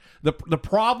interrupt, the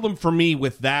problem for me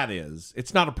with that is,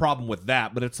 it's not a problem with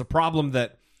that, but it's a problem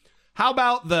that, how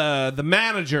about the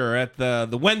manager at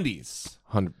the Wendy's?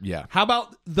 Yeah. How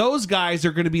about those guys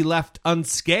are going to be left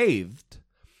unscathed?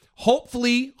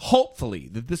 Hopefully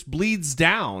that this bleeds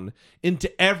down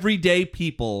into everyday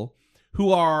people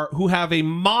who have a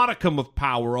modicum of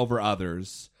power over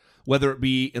others, whether it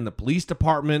be in the police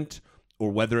department,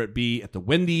 or whether it be at the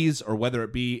Wendy's, or whether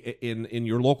it be in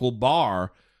your local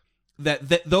bar,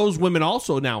 that those women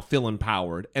also now feel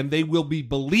empowered, and they will be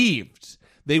believed.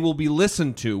 They will be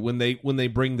listened to when they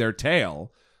bring their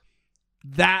tale.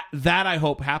 That I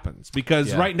hope happens,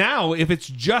 because right now, if it's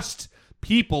just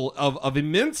people of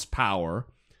immense power,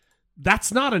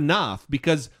 that's not enough,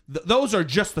 because those are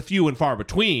just the few and far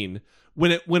between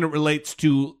when it relates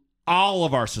to all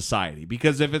of our society.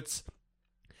 Because if it's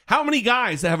how many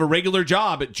guys that have a regular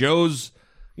job at Joe's,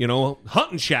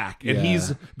 hunting shack, and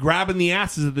he's grabbing the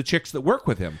asses of the chicks that work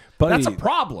with him, Buddy, that's a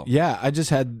problem. Yeah, I just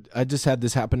had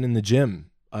this happen in the gym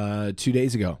 2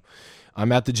 days ago.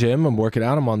 I'm at the gym. I'm working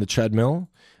out. I'm on the treadmill.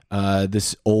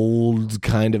 This old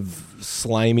kind of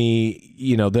slimy,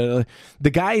 the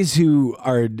guys who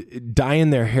are dyeing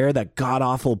their hair that god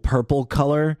awful purple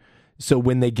color, so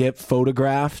when they get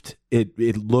photographed,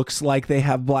 it looks like they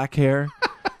have black hair.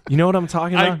 You know what I'm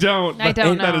talking about? I don't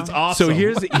know. That is awesome. So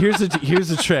here's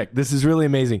a trick. This is really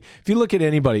amazing. If you look at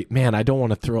anybody, man, I don't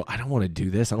want to do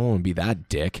this. I don't want to be that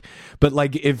dick. But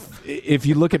like if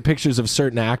you look at pictures of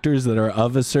certain actors that are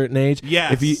of a certain age,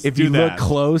 if you look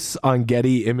close on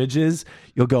Getty Images,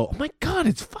 you'll go, "Oh my God,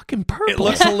 it's fucking purple." It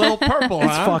looks a little purple.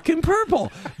 It's fucking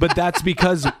purple. But that's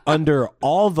because under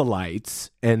all the lights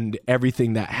and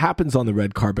everything that happens on the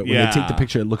red carpet, when they take the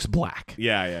picture, it looks black.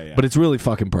 Yeah. But it's really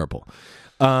fucking purple.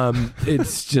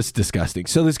 It's just disgusting.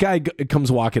 So this guy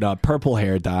comes walking up, purple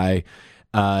hair dye,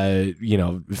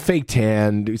 fake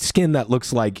tan, skin that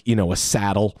looks like, a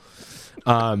saddle,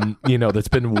 that's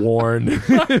been worn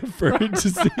for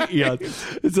just,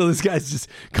 So this guy just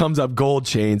comes up, gold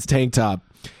chains, tank top,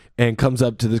 and comes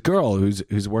up to this girl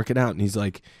who's working out, and he's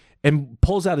like, and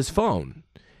pulls out his phone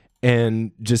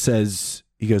and just says,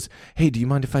 he goes, "Hey, do you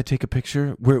mind if I take a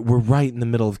picture? We're right in the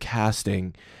middle of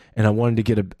casting, and I wanted to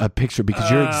get a picture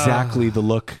because you're exactly the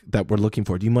look that we're looking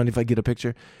for. Do you mind if I get a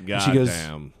picture?" And she goes,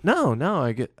 damn. No,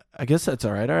 I guess that's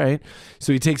all right. All right.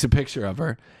 So he takes a picture of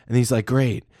her, and he's like,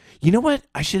 "Great. You know what?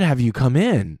 I should have you come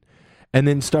in." And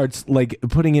then starts like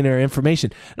putting in her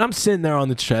information. And I'm sitting there on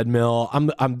the treadmill.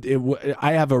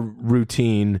 I have a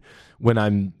routine when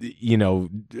I'm,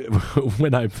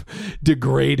 when I'm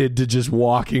degraded to just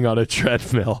walking on a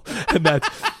treadmill, and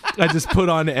I just put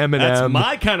on Eminem. That's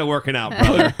my kind of working out,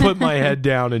 brother. Put my head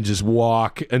down and just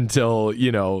walk until,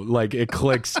 it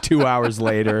clicks 2 hours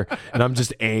later, and I'm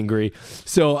just angry.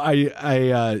 So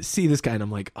I see this guy, and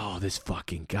I'm like, oh, this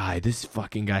fucking guy.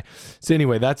 So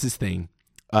anyway, that's his thing.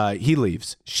 He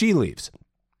leaves. She leaves.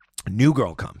 A new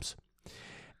girl comes.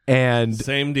 And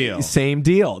same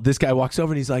deal. This guy walks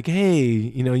over and he's like, "Hey,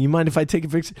 you mind if I take a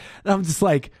picture?" And I'm just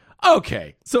like,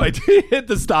 okay. So I hit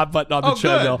the stop button on the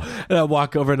treadmill, and I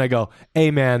walk over and I go,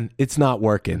 "Hey man, it's not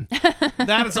working."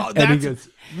 That is all. And he goes,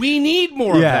 "We need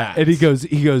more of that." And he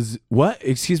goes, "What?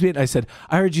 Excuse me?" And I said,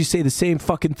 "I heard you say the same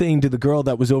fucking thing to the girl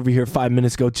that was over here 5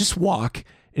 minutes ago. Just walk."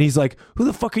 And he's like, "Who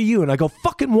the fuck are you?" And I go,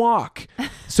 "Fucking walk."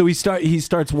 So he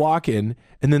starts walking,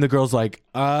 and then the girl's like,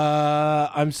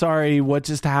 "I'm sorry, what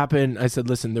just happened?" I said,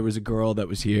 "Listen, there was a girl that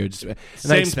was here."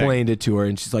 I explained it to her,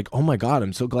 and she's like, "Oh my God,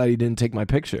 I'm so glad he didn't take my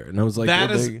picture." And I was like,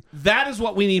 that is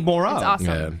what we need more of. It's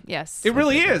awesome. Yeah. Yes. It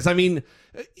really is. I mean,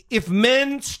 if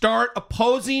men start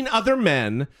opposing other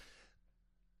men,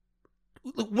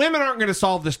 women aren't going to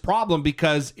solve this problem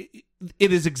because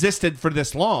it has existed for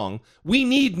this long. We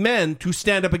need men to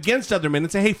stand up against other men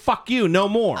and say, "Hey, fuck you, no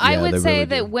more." I would say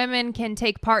that women can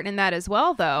take part in that as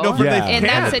well, though. No, in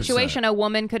that situation, a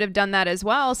woman could have done that as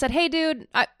well. Said, "Hey, dude,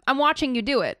 I'm watching you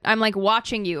do it. I'm like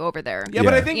watching you over there." Yeah,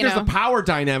 but I think there's a power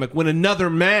dynamic when another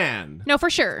man. No,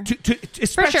 for sure.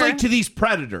 Especially to these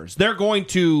predators, they're going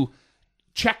to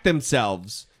check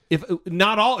themselves. If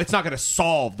not all, it's not going to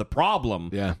solve the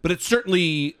problem. Yeah, but it's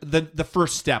certainly the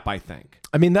first step, I think.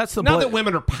 I mean, that's the not that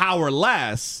women are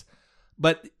powerless,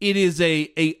 but it is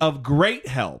a of great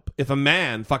help if a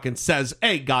man fucking says,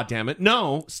 "Hey, goddammit,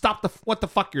 no, stop what the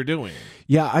fuck you're doing."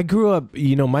 Yeah, I grew up.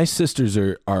 My sisters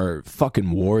are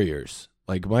fucking warriors.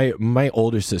 Like my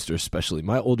older sister, especially.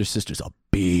 My older sister's a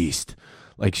beast.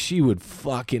 Like she would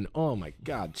fucking. Oh my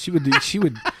God, she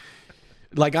would.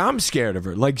 Like, I'm scared of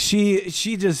her. Like, she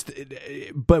just,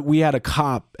 but we had a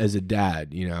cop as a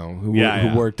dad, who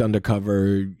worked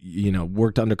undercover,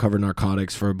 worked undercover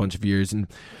narcotics for a bunch of years. And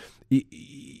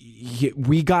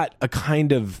we got a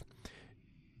kind of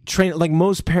train, like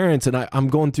most parents, and I'm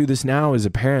going through this now as a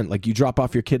parent, like you drop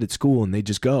off your kid at school and they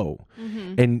just go.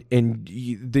 Mm-hmm. And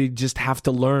they just have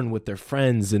to learn with their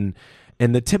friends. And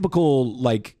the typical,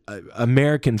 like,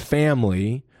 American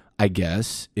family, I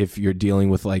guess, if you're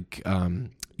dealing with like,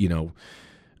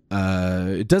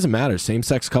 it doesn't matter,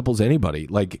 same-sex couples, anybody.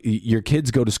 Like your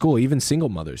kids go to school, even single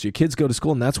mothers. Your kids go to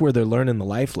school, and that's where they're learning the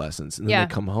life lessons, and then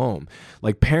they come home.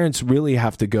 Like parents really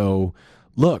have to go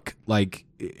look, like,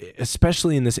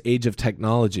 especially in this age of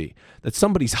technology, that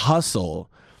somebody's hustle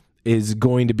is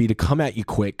going to be to come at you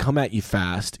quick, come at you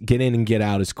fast, get in and get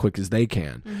out as quick as they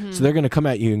can. So they're going to come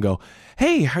at you and go,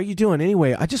 hey, how you doing?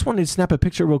 Anyway, I just wanted to snap a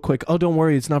picture real quick. Oh, don't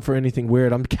worry, it's not for anything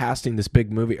weird. I'm casting this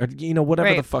big movie, or, you know,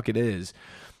 whatever the fuck it is.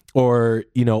 Or,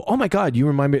 you know, oh my God, you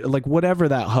remind me, like, whatever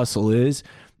that hustle is,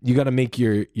 you got to make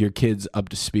your kids up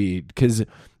to speed. Because,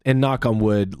 and knock on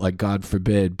wood, like, God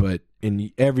forbid, but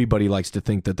everybody likes to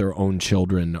think that their own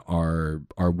children are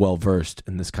well versed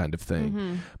in this kind of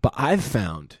thing. But I've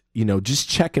found, you know, just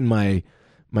checking my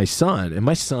son, and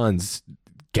my son's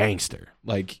gangster,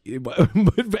 like,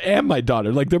 and my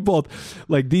daughter, like, they're both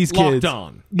like these kids. Locked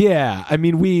on. Yeah, I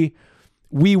mean,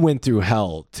 we went through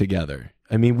hell together.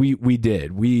 I mean, we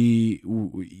did. We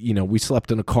you know, we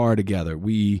slept in a car together.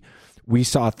 We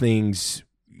saw things.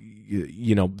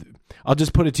 You know, I'll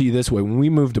just put it to you this way: when we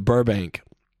moved to Burbank,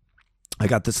 I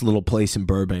got this little place in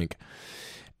Burbank,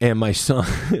 and my son,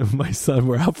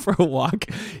 we're out for a walk.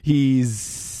 He's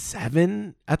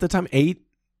 7 at the time, 8.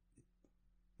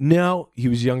 No, he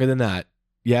was younger than that.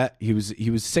 Yeah, he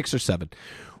was 6 or 7.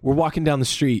 We're walking down the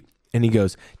street, and he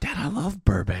goes, "Dad, I love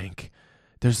Burbank.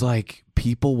 There's like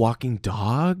people walking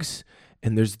dogs,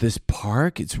 and there's this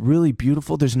park. It's really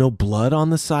beautiful. There's no blood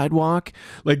on the sidewalk."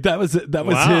 Like that was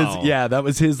Wow. his. Yeah, that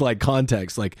was his like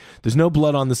context. Like, there's no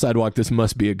blood on the sidewalk. This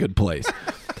must be a good place.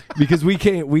 Because we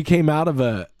came out of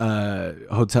a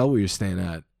hotel we were staying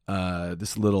at.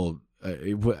 This little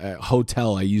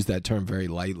hotel. I use that term very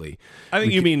lightly. I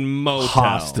think you mean motel.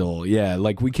 Hostel. Yeah,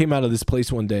 like we came out of this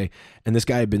place one day, and this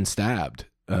guy had been stabbed.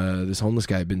 This homeless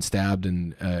guy had been stabbed,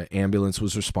 and ambulance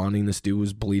was responding. This dude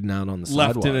was bleeding out on the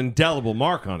sidewalk. Left an indelible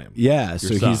mark on him. Yeah,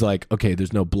 so he's like, okay,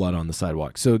 there's no blood on the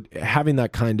sidewalk. So having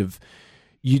that kind of,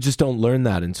 you just don't learn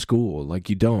that in school. Like,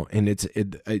 you don't. And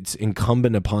it's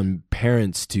incumbent upon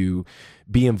parents to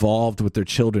be involved with their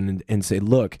children and say,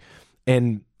 look,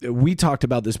 and we talked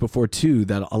about this before too,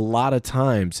 that a lot of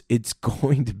times it's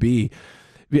going to be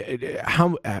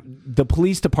how the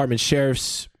police department,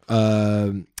 sheriffs,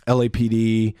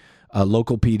 LAPD,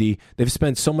 local PD, they've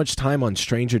spent so much time on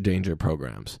stranger danger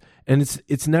programs, and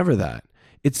it's never that.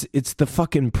 It's the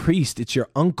fucking priest, it's your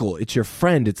uncle, it's your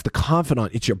friend, it's the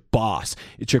confidant, it's your boss,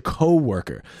 it's your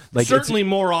coworker. Like, certainly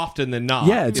more often than not.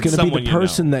 Yeah, it's going to be the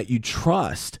person that you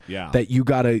trust. Yeah. That you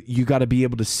gotta be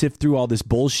able to sift through all this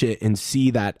bullshit and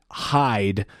see that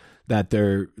hide that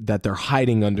they're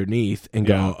hiding underneath and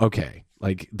go, okay.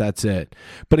 Like, that's it.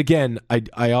 But again,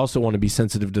 I also want to be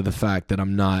sensitive to the fact that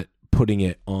I'm not putting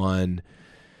it on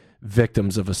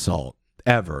victims of assault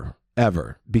ever,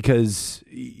 because,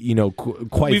 you know,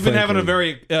 quite we've been having a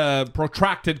frankly, very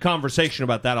protracted conversation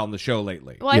about that on the show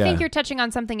lately. Well, I think you're touching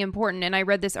on something important, and I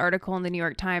read this article in the New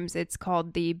York Times. It's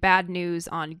called "The Bad News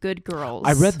on Good Girls."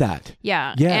 I read that.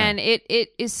 Yeah. And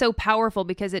it is so powerful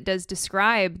because it does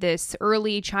describe this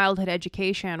early childhood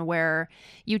education where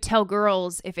you tell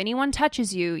girls, if anyone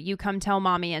touches you, you come tell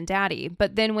mommy and daddy.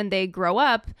 But then when they grow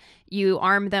up, you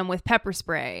arm them with pepper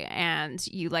spray and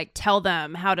you like tell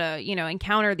them how to, you know,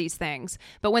 encounter these things.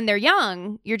 But when they're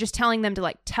young, you're just telling them to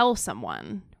like tell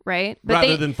someone, right? But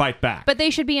rather than fight back. But they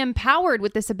should be empowered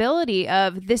with this ability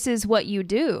of this is what you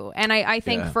do. And I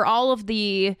think for all of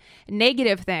the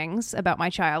negative things about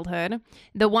my childhood,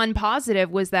 the one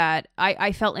positive was that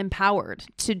I felt empowered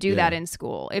to do that in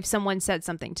school. If someone said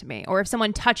something to me or if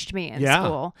someone touched me in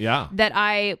school, that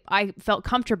I felt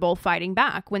comfortable fighting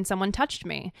back when someone touched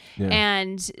me.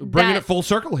 And bringing it full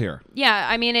circle here. Yeah,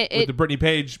 I mean, with the Brittany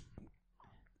Page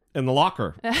in the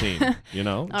locker scene, you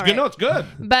know, it's good. No, it's good.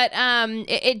 But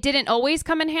it didn't always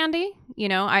come in handy. You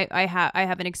know, I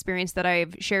have an experience that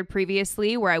I've shared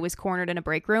previously where I was cornered in a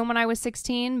break room when I was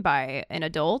 16 by an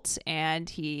adult, and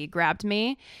he grabbed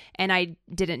me, and I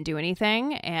didn't do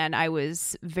anything, and I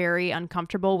was very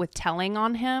uncomfortable with telling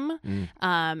on him,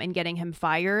 and getting him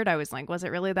fired. I was like, was it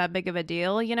really that big of a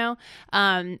deal? You know,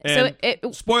 so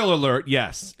spoiler alert,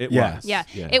 yes, it was. Yeah,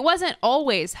 it wasn't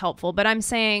always helpful, but I'm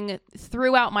saying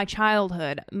throughout my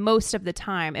childhood, most of the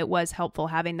time, it was helpful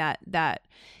having that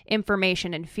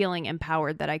information and feeling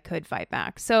empowered that I could fight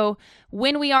back. So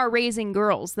when we are raising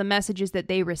girls, the messages that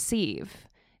they receive,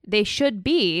 they should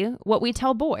be what we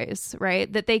tell boys,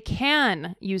 right? That they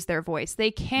can use their voice,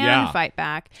 they can fight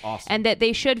back, and that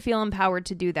they should feel empowered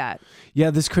to do that.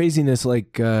 Yeah, this craziness,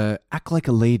 like act like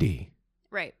a lady,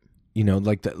 right? You know,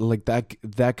 like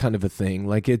that kind of a thing.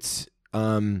 Like, it's,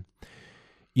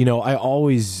 you know, I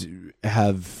always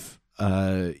have,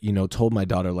 you know, told my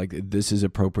daughter, like, this is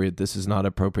appropriate, this is not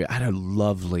appropriate. I had a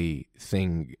lovely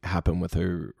thing happen with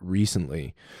her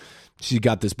recently. She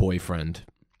got this boyfriend,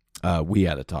 We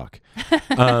had a talk.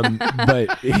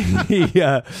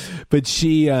 But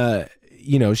she,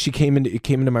 she came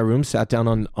into my room, sat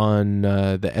down on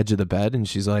the edge of the bed, and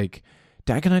she's like,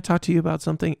 Dad, can I talk to you about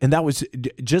something? And that was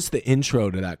just the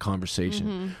intro to that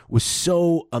conversation was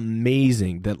so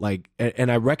amazing that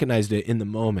and I recognized it in the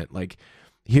moment. Like,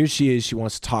 here she is, she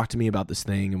wants to talk to me about this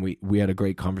thing, and we had a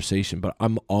great conversation, but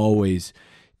I'm always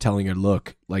telling her,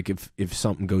 look, like if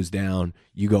something goes down,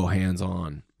 you go hands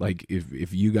on. Like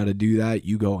if you got to do that,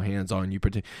 you go hands on, you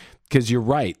protect, because you're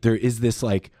right. There is this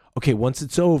like, okay, once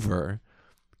it's over,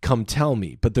 come tell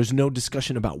me, but there's no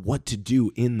discussion about what to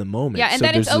do in the moment. Yeah, and so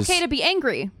then it's okay to be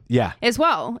angry. Yeah, as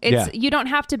well. It's you don't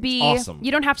have to be awesome. You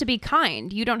don't have to be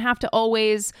kind. You don't have to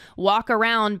always walk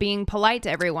around being polite to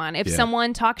everyone. If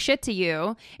someone talks shit to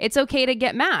you, it's okay to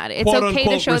get mad. It's Quote, okay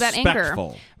unquote, to show respectful. that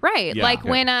anger. Right. Yeah. Like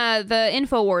when the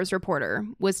InfoWars reporter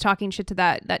was talking shit to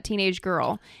that teenage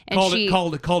girl, and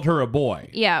called her a boy.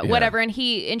 Yeah, whatever. And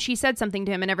she said something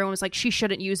to him, and everyone was like, she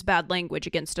shouldn't use bad language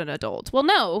against an adult. Well,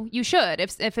 no, you should.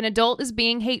 If an adult is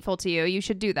being hateful to you, you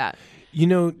should do that.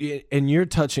 And you're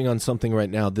touching on something right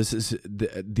now. This is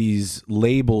these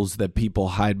labels that people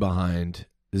hide behind.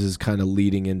 This is kind of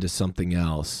leading into something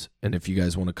else. And if you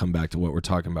guys want to come back to what we're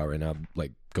talking about right now,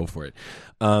 like, go for it.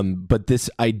 But this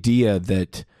idea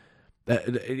that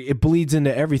it bleeds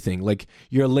into everything. Like,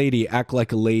 you're a lady, act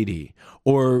like a lady.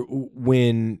 Or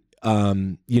when,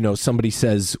 somebody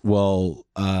says, well,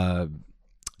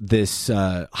 this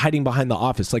hiding behind the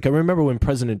office. Like, I remember when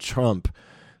President Trump,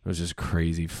 it was just a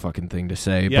crazy fucking thing to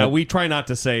say. Yeah, but, we try not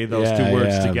to say those two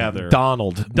words together.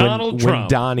 Donald Trump. When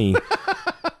Donnie.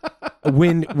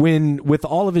 when with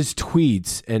all of his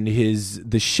tweets and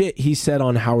the shit he said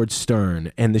on Howard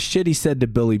Stern and the shit he said to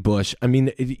Billy Bush, I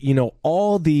mean,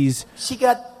 all these. She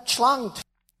got schlonged.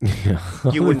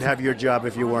 You wouldn't have your job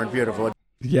if you weren't beautiful.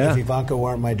 Yeah. If Ivanka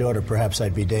weren't my daughter, perhaps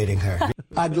I'd be dating her.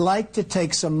 I'd like to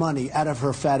take some money out of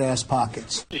her fat ass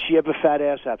pockets. Does she have a fat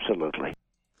ass? Absolutely.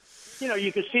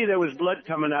 You could see there was blood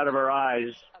coming out of her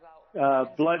eyes.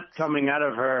 Blood coming out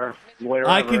of her wherever.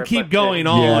 I can keep going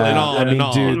on and on and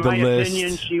on. Dude, in my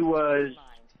opinion, she was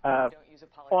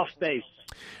off base.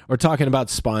 We're talking about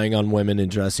spying on women in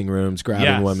dressing rooms,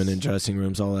 grabbing women in dressing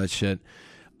rooms, all that shit.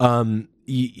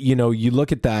 You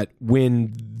look at that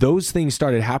when those things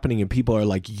started happening and people are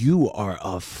like, you are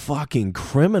a fucking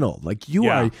criminal. Like, you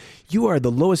are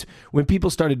the lowest. When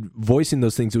people started voicing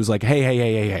those things, it was like,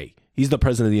 hey, he's the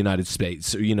president of the United States.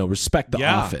 So, respect the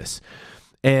office.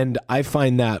 And I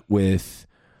find that with,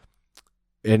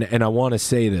 and I want to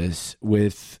say this,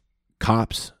 with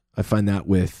cops, I find that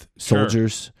with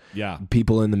soldiers,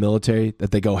 people in the military,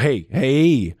 that they go, hey,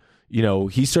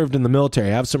 he served in the military,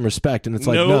 have some respect. And it's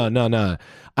like, no.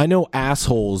 I know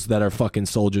assholes that are fucking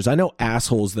soldiers. I know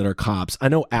assholes that are cops. I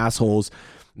know assholes,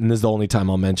 and this is the only time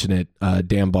I'll mention it,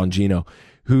 Dan Bongino,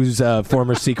 who's a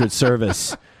former Secret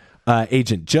Service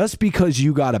agent. Just because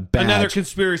you got a badge, another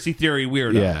conspiracy theory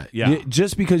weirdo. Yeah.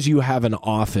 Just because you have an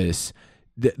office,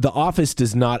 the office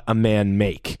does not a man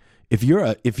make. If you're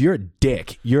a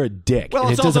dick, you're a dick. Well,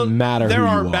 and it doesn't matter there who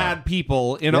are you are. bad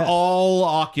people in all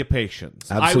occupations.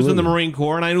 Absolutely. I was in the Marine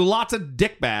Corps, and I knew lots of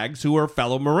dickbags who were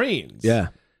fellow Marines. Yeah.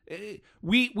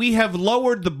 We have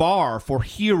lowered the bar for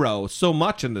hero so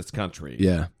much in this country.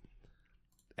 Yeah.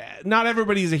 Not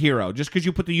everybody's a hero. Just because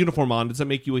you put the uniform on doesn't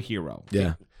make you a hero.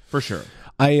 Yeah. For sure.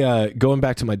 I going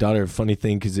back to my daughter, funny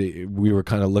thing, because we were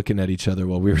kind of looking at each other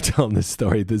while we were telling this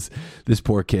story. This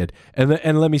poor kid,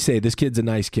 and let me say, this kid's a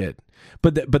nice kid.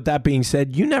 But that being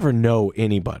said, you never know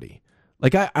anybody.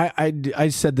 Like I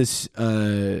said this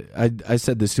I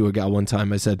said this to a guy one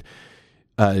time. I said,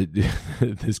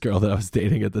 this girl that I was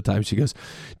dating at the time, she goes,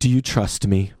 "Do you trust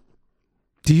me?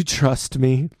 Do you trust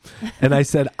me?" And I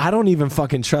said, "I don't even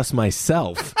fucking trust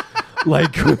myself."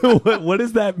 Like, what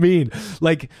does that mean?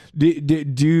 Like,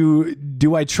 do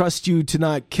I trust you to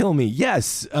not kill me?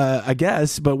 Yes, I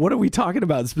guess. But what are we talking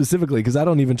about specifically? Because I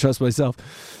don't even trust myself.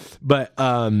 But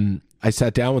I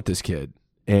sat down with this kid,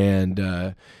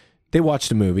 and they watched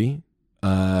a movie,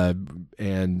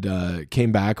 and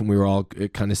came back, and we were all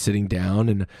kind of sitting down,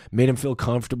 and made him feel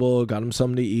comfortable, got him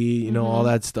something to eat, all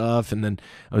that stuff. And then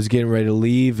I was getting ready to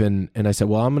leave, and I said,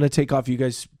 well, I'm going to take off. You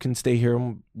guys can stay here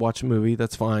and watch a movie.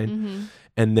 That's fine. Mm-hmm.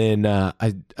 And then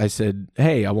I said,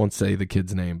 hey, I won't say the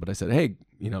kid's name, but I said, hey,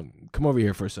 come over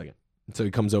here for a second. And so he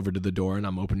comes over to the door, and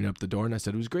I'm opening up the door, and I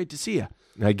said, it was great to see you.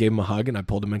 And I gave him a hug, and I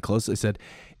pulled him in close. I said,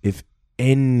 if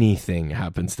anything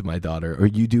happens to my daughter, or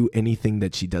you do anything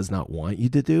that she does not want you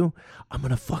to do, I'm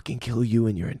gonna fucking kill you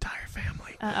and your entire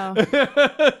family.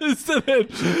 Uh-oh. So then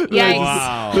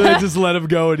I just let him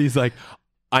go, and he's like,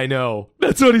 I know.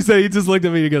 That's what he said. He just looked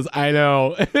at me and he goes, I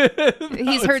know.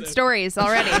 He's heard stories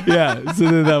already. Yeah, so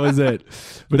then that was it.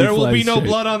 But there will be no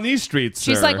blood on these streets,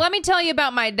 She's sir. like, let me tell you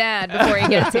about my dad before he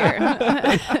gets here.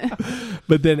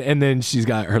 But then she's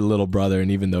got her little brother,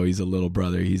 and even though he's a little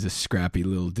brother, he's a scrappy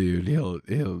little dude. He'll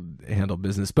handle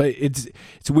business. But it's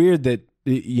weird that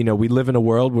we live in a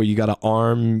world where you got to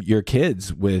arm your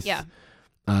kids with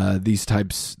these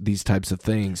types of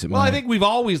things. Well, I think we've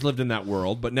always lived in that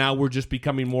world, but now we're just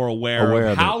becoming more aware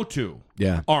of how to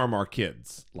arm our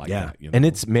kids like that. And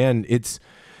it's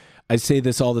I say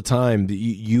this all the time.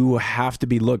 You have to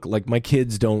be like my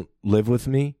kids don't live with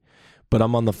me, but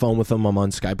I'm on the phone with them. I'm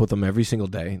on Skype with them every single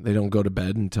day. They don't go to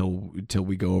bed until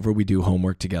we go over. We do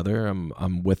homework together.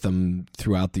 I'm with them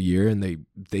throughout the year, and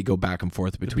they go back and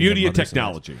forth between. The beauty of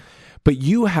technology. But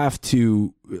you have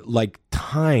to, like,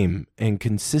 time and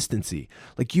consistency.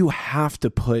 Like, you have to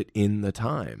put in the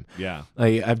time. Yeah.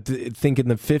 I think in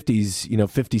the 50s, 50s,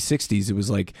 60s, it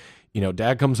was like,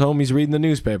 dad comes home, he's reading the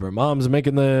newspaper. Mom's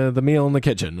making the meal in the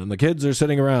kitchen, and the kids are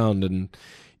sitting around. And,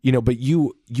 but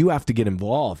you have to get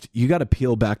involved. You got to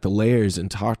peel back the layers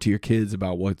and talk to your kids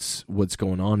about what's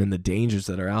going on and the dangers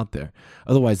that are out there.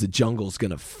 Otherwise, the jungle's going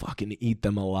to fucking eat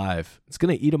them alive. It's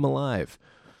going to eat them alive.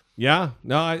 Yeah,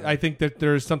 no, I think that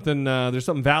there's something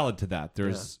valid to that.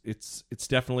 It's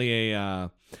definitely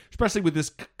especially with this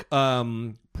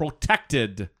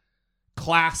protected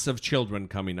class of children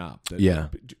coming up.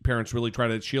 Parents really try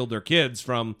to shield their kids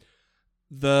from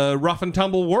the rough and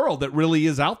tumble world that really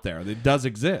is out there, that does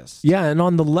exist. Yeah, and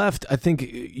on the left, I think,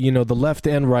 the left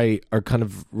and right are kind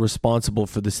of responsible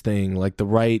for this thing. Like the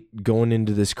right going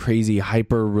into this crazy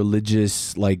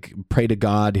hyper-religious, like, pray to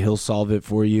God, he'll solve it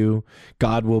for you.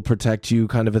 God will protect you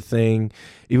kind of a thing.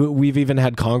 We've even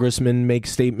had congressmen make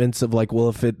statements of like, well,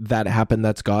 if that happened,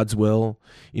 that's God's will.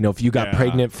 If you got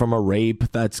pregnant from a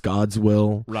rape, that's God's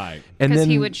will. Right. And because then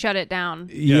he would shut it down.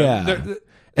 Yeah.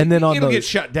 And then it'll get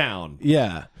shut down.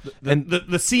 Yeah.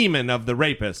 The semen of the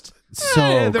rapist.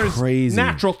 There's crazy.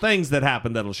 Natural things that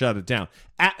happen that'll shut it down.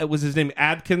 Was his name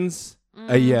Adkins?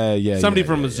 Yeah. Somebody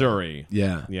from Missouri.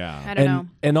 Yeah. I don't know.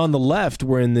 And on the left,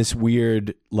 we're in this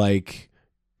weird, like,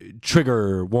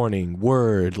 trigger warning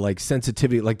word, like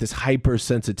sensitivity, like this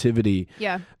hypersensitivity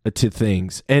to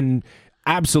things. And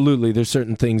absolutely, there's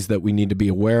certain things that we need to be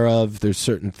aware of. There's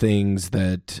certain things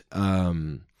that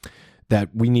that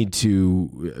we need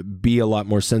to be a lot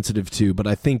more sensitive to. But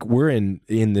I think we're in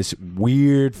this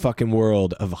weird fucking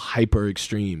world of hyper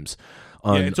extremes.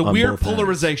 It's a weird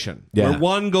polarization where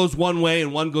one goes one way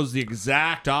and one goes the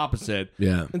exact opposite.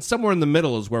 Yeah. And somewhere in the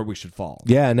middle is where we should fall.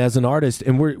 Yeah, and as an artist,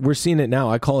 and we're seeing it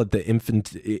now, I call it the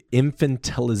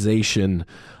infantilization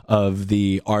of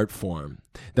the art form.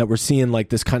 That we're seeing like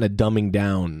this kind of dumbing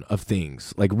down of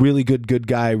things. Like really good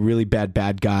guy, really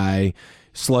bad guy,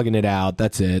 slugging it out.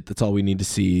 That's it. That's all we need to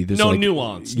see. There's no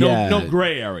nuance. No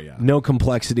gray area. No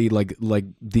complexity like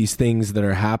these things that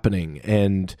are happening.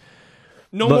 And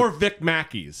no more Vic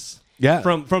Mackeys. Yeah.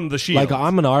 From the Shield. Like,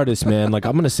 I'm an artist, man. Like,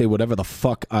 I'm going to say whatever the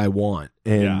fuck I want.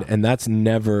 And that's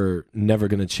never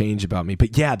going to change about me.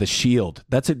 But yeah, the Shield.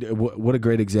 What a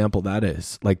great example that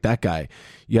is. Like, that guy.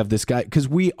 You have this guy. Because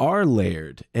we are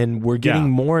layered. And we're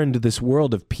getting more into this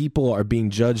world of people are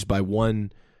being judged by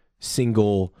one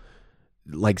single,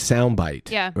 like,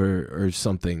 soundbite. Or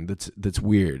something that's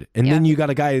weird. And then you got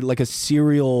a guy, like a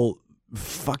serial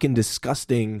fucking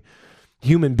disgusting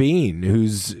human being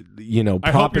who's, I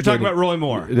hope you're talking about Roy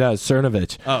Moore. Yeah,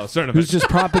 Cernovich. Oh, Cernovich. Who's just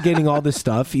propagating all this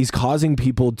stuff. He's causing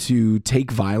people to take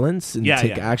violence and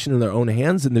take action in their own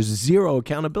hands, and there's zero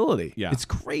accountability. Yeah. It's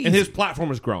crazy. And his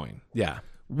platform is growing. Yeah.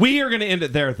 We are going to end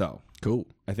it there, though. Cool.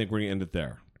 I think we're going to end it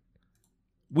there.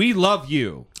 We love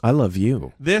you. I love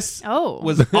you. This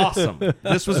was awesome.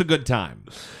 This was a good time.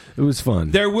 It was fun.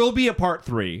 There will be a part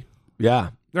 3. Yeah.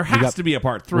 There has to be a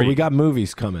part 3. Well, we got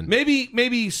movies coming.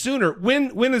 Maybe sooner.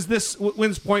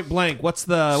 When's Point Blank? What's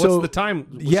the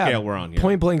time scale we're on here?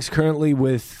 Point Blank's currently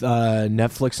with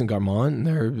Netflix and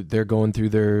Garmont. They're going through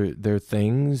their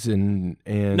things and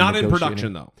not in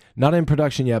production though. Not in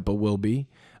production yet, but will be.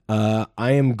 I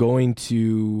am going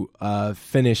to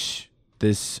finish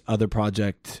this other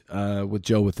project with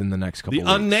Joe within the next couple of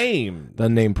weeks. The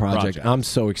Unnamed project. I'm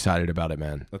so excited about it,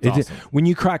 man. That's awesome. When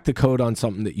you crack the code on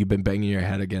something that you've been banging your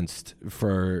head against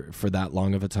for that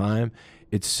long of a time,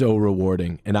 it's so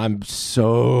rewarding. And I'm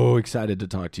so excited to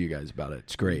talk to you guys about it.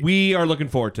 It's great. We are looking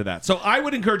forward to that. So I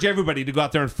would encourage everybody to go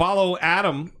out there and follow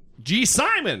Adam G.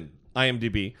 Simon,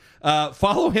 IMDb.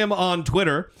 Follow him on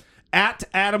Twitter,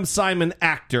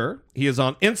 @AdamSimonActor. He is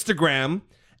on Instagram,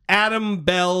 Adam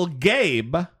Bell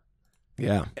Gabe.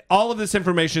 Yeah. All of this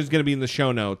information is going to be in the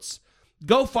show notes.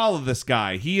 go follow this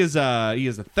guy. He is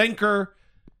a thinker.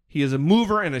 He is a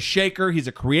mover and a shaker. He's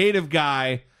a creative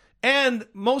guy. And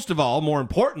most of all, more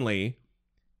importantly,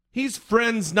 he's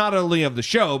friends not only of the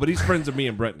show, but he's friends of me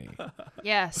and Brittany.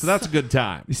 Yes. So that's a good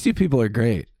time. These two people are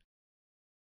great.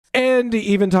 And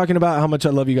even talking about how much I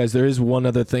love you guys, there is one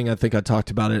other thing. I think I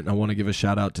talked about it, and I want to give a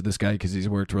shout out to this guy because he's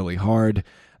worked really hard.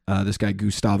 This guy,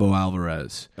 Gustavo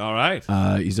Alvarez. All right.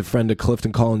 He's a friend of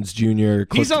Clifton Collins Jr.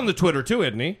 He's on the Twitter too,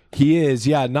 isn't he? He is,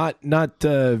 yeah. Not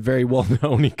very well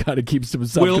known. He kind of keeps to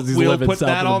himself because he's We'll living put south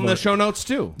that of on the show notes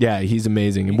too. Yeah, he's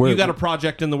amazing. And You got a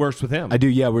project in the works with him. I do,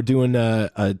 yeah. We're doing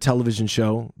a television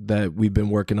show that we've been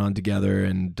working on together,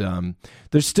 and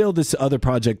there's still this other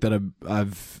project that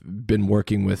I've been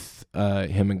working with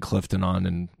him and Clifton on,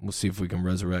 and we'll see if we can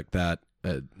resurrect that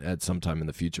at some time in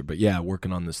the future. But yeah,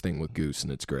 working on this thing with Goose,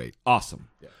 and it's great. Awesome.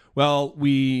 Yeah. Well,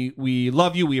 we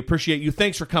love you. We appreciate you.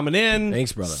 Thanks for coming in.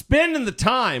 Thanks, brother. Spending the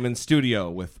time in studio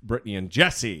with Brittany and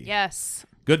Jesse. Yes.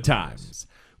 Good times.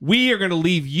 We are going to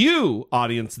leave you,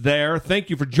 audience, there. Thank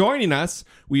you for joining us.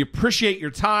 We appreciate your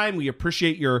time. We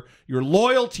appreciate your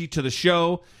loyalty to the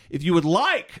show. If you would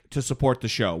like to support the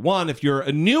show, one, if you're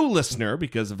a new listener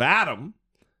because of Adam,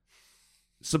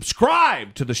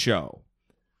 subscribe to the show.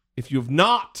 If you have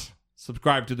not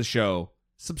subscribed to the show,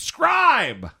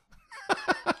 subscribe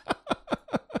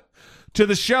to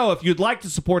the show. If you'd like to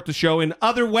support the show in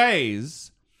other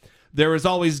ways, there is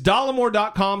always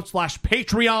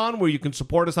dollamore.com/Patreon where you can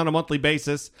support us on a monthly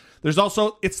basis. There's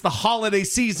also, it's the holiday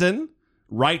season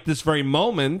right this very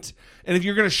moment. And if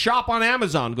you're going to shop on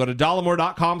Amazon, go to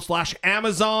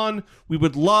dollamore.com/Amazon. We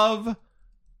would love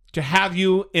to have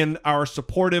you in our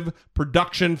supportive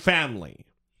production family.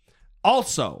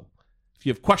 Also, if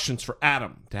you have questions for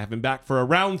Adam, to have him back for a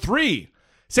round 3,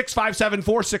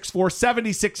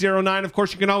 657-464-7609. Of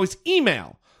course, you can always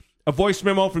email a voice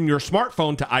memo from your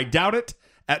smartphone to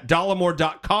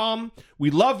idoubt@dollamore.com. We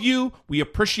love you. We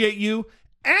appreciate you.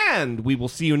 And we will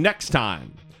see you next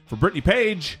time. For Brittany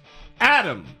Page,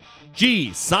 Adam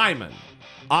G. Simon,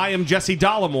 I am Jesse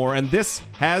Dollamore, and this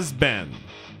has been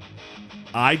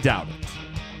I Doubt It.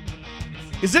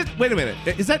 Is it? Wait a minute.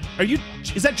 Is that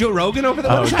Joe Rogan over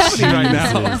there? What's happening right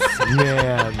now?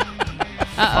 Man.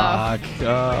 Fuck.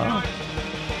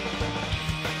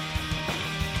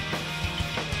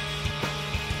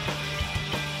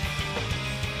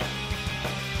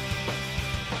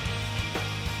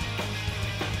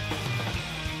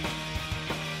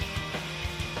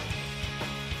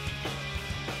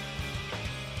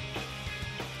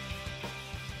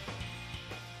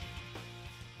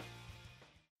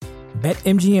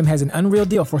 BetMGM has an unreal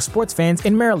deal for sports fans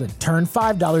in Maryland. Turn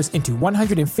 $5 into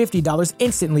 $150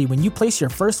 instantly when you place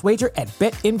your first wager at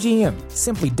BetMGM.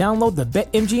 Simply download the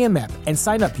BetMGM app and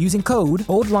sign up using code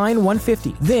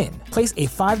OldLine150. Then, place a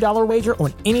 $5 wager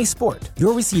on any sport.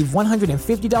 You'll receive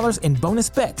 $150 in bonus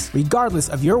bets, regardless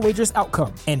of your wager's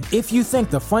outcome. And if you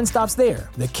think the fun stops there,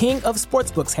 the King of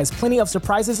Sportsbooks has plenty of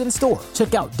surprises in store.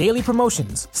 Check out daily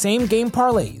promotions, same-game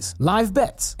parlays, live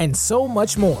bets, and so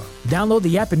much more. Download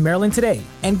the app in Maryland today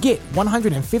and get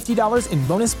 $150 in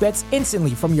bonus bets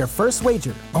instantly from your first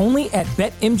wager. Only at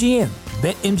BetMGM.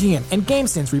 BetMGM and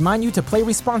GameSense remind you to play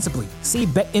responsibly. See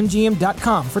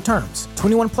BetMGM.com for terms.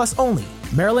 21 plus only.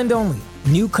 Maryland only.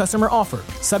 New customer offer.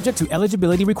 Subject to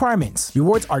eligibility requirements.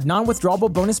 Rewards are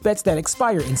non-withdrawable bonus bets that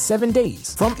expire in 7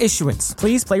 days. From issuance,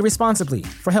 please play responsibly.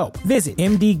 For help, visit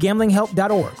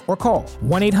mdgamblinghelp.org or call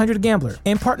 1-800-GAMBLER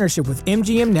in partnership with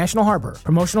MGM National Harbor.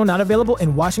 Promotional not available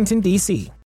in Washington, D.C.